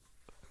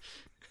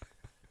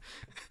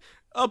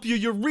 Up your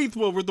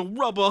urethra with the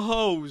rubber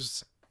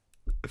hose.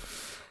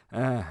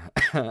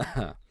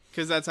 Because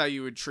that's how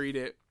you would treat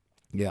it.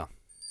 Yeah.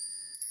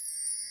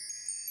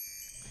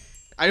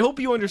 I hope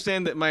you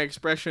understand that my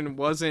expression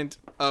wasn't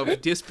of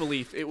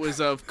disbelief. It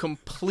was of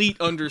complete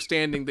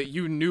understanding that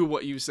you knew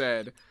what you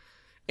said.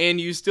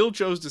 And you still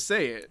chose to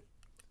say it.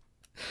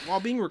 While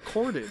being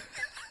recorded.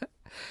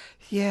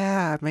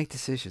 Yeah, I make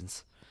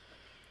decisions.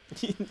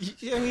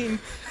 I mean,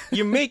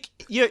 you make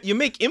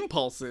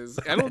impulses.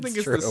 I don't think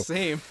it's true. the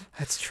same.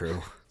 That's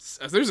true.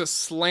 There's a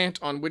slant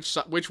on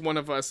which one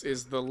of us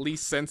is the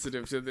least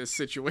sensitive to this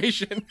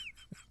situation.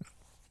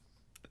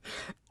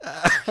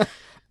 I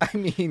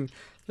mean,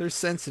 there's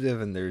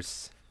sensitive and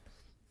there's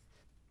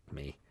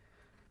me.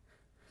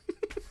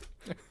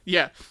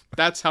 Yeah,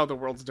 that's how the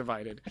world's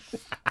divided.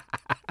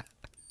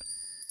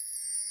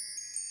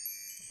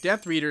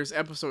 Death Readers,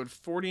 episode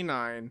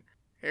 49.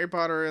 Harry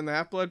Potter and the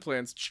Half-Blood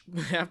Prince.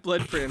 Go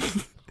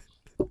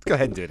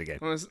ahead and do it again.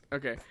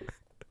 Okay.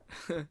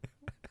 I'm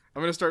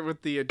going to start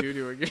with the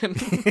doo-doo again.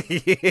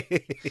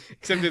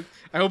 Except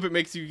I hope it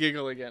makes you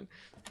giggle again.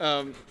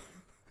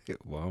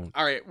 It won't.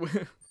 All right.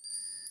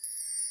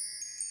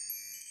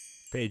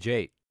 Page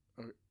 8.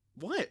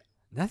 What?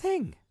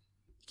 Nothing. You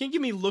can't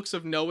give me looks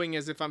of knowing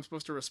as if I'm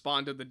supposed to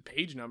respond to the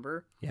page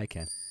number. Yeah, I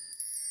can.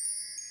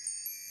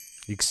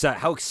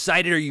 How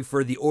excited are you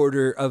for the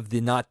Order of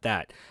the Not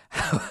That?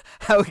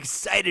 How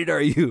excited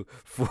are you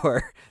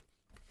for...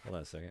 Hold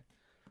on a second.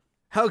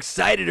 How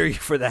excited are you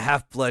for the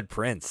Half-Blood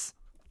Prince?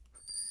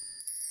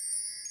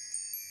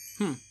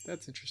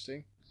 That's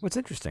interesting. What's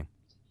interesting?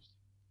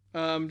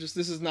 Just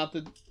this is not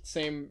the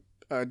same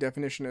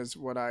definition as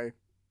what I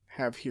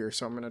have here,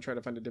 so I'm going to try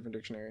to find a different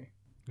dictionary.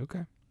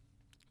 Okay.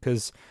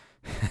 Because,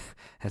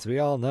 as we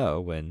all know,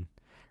 when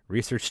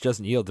research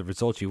doesn't yield the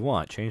results you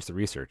want, change the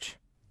research.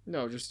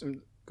 No, just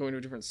going to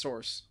a different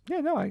source. Yeah,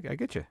 no, I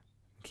get you.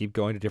 Keep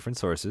going to different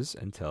sources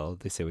until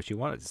they say what you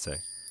wanted to say.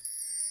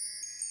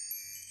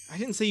 I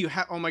didn't say you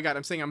have. Oh my god!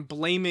 I'm saying I'm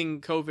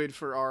blaming COVID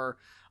for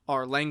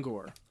our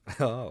languor.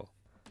 Oh,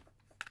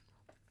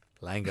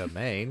 Lango,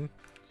 Maine.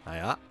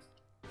 Hiya.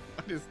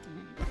 What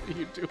are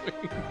you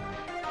doing?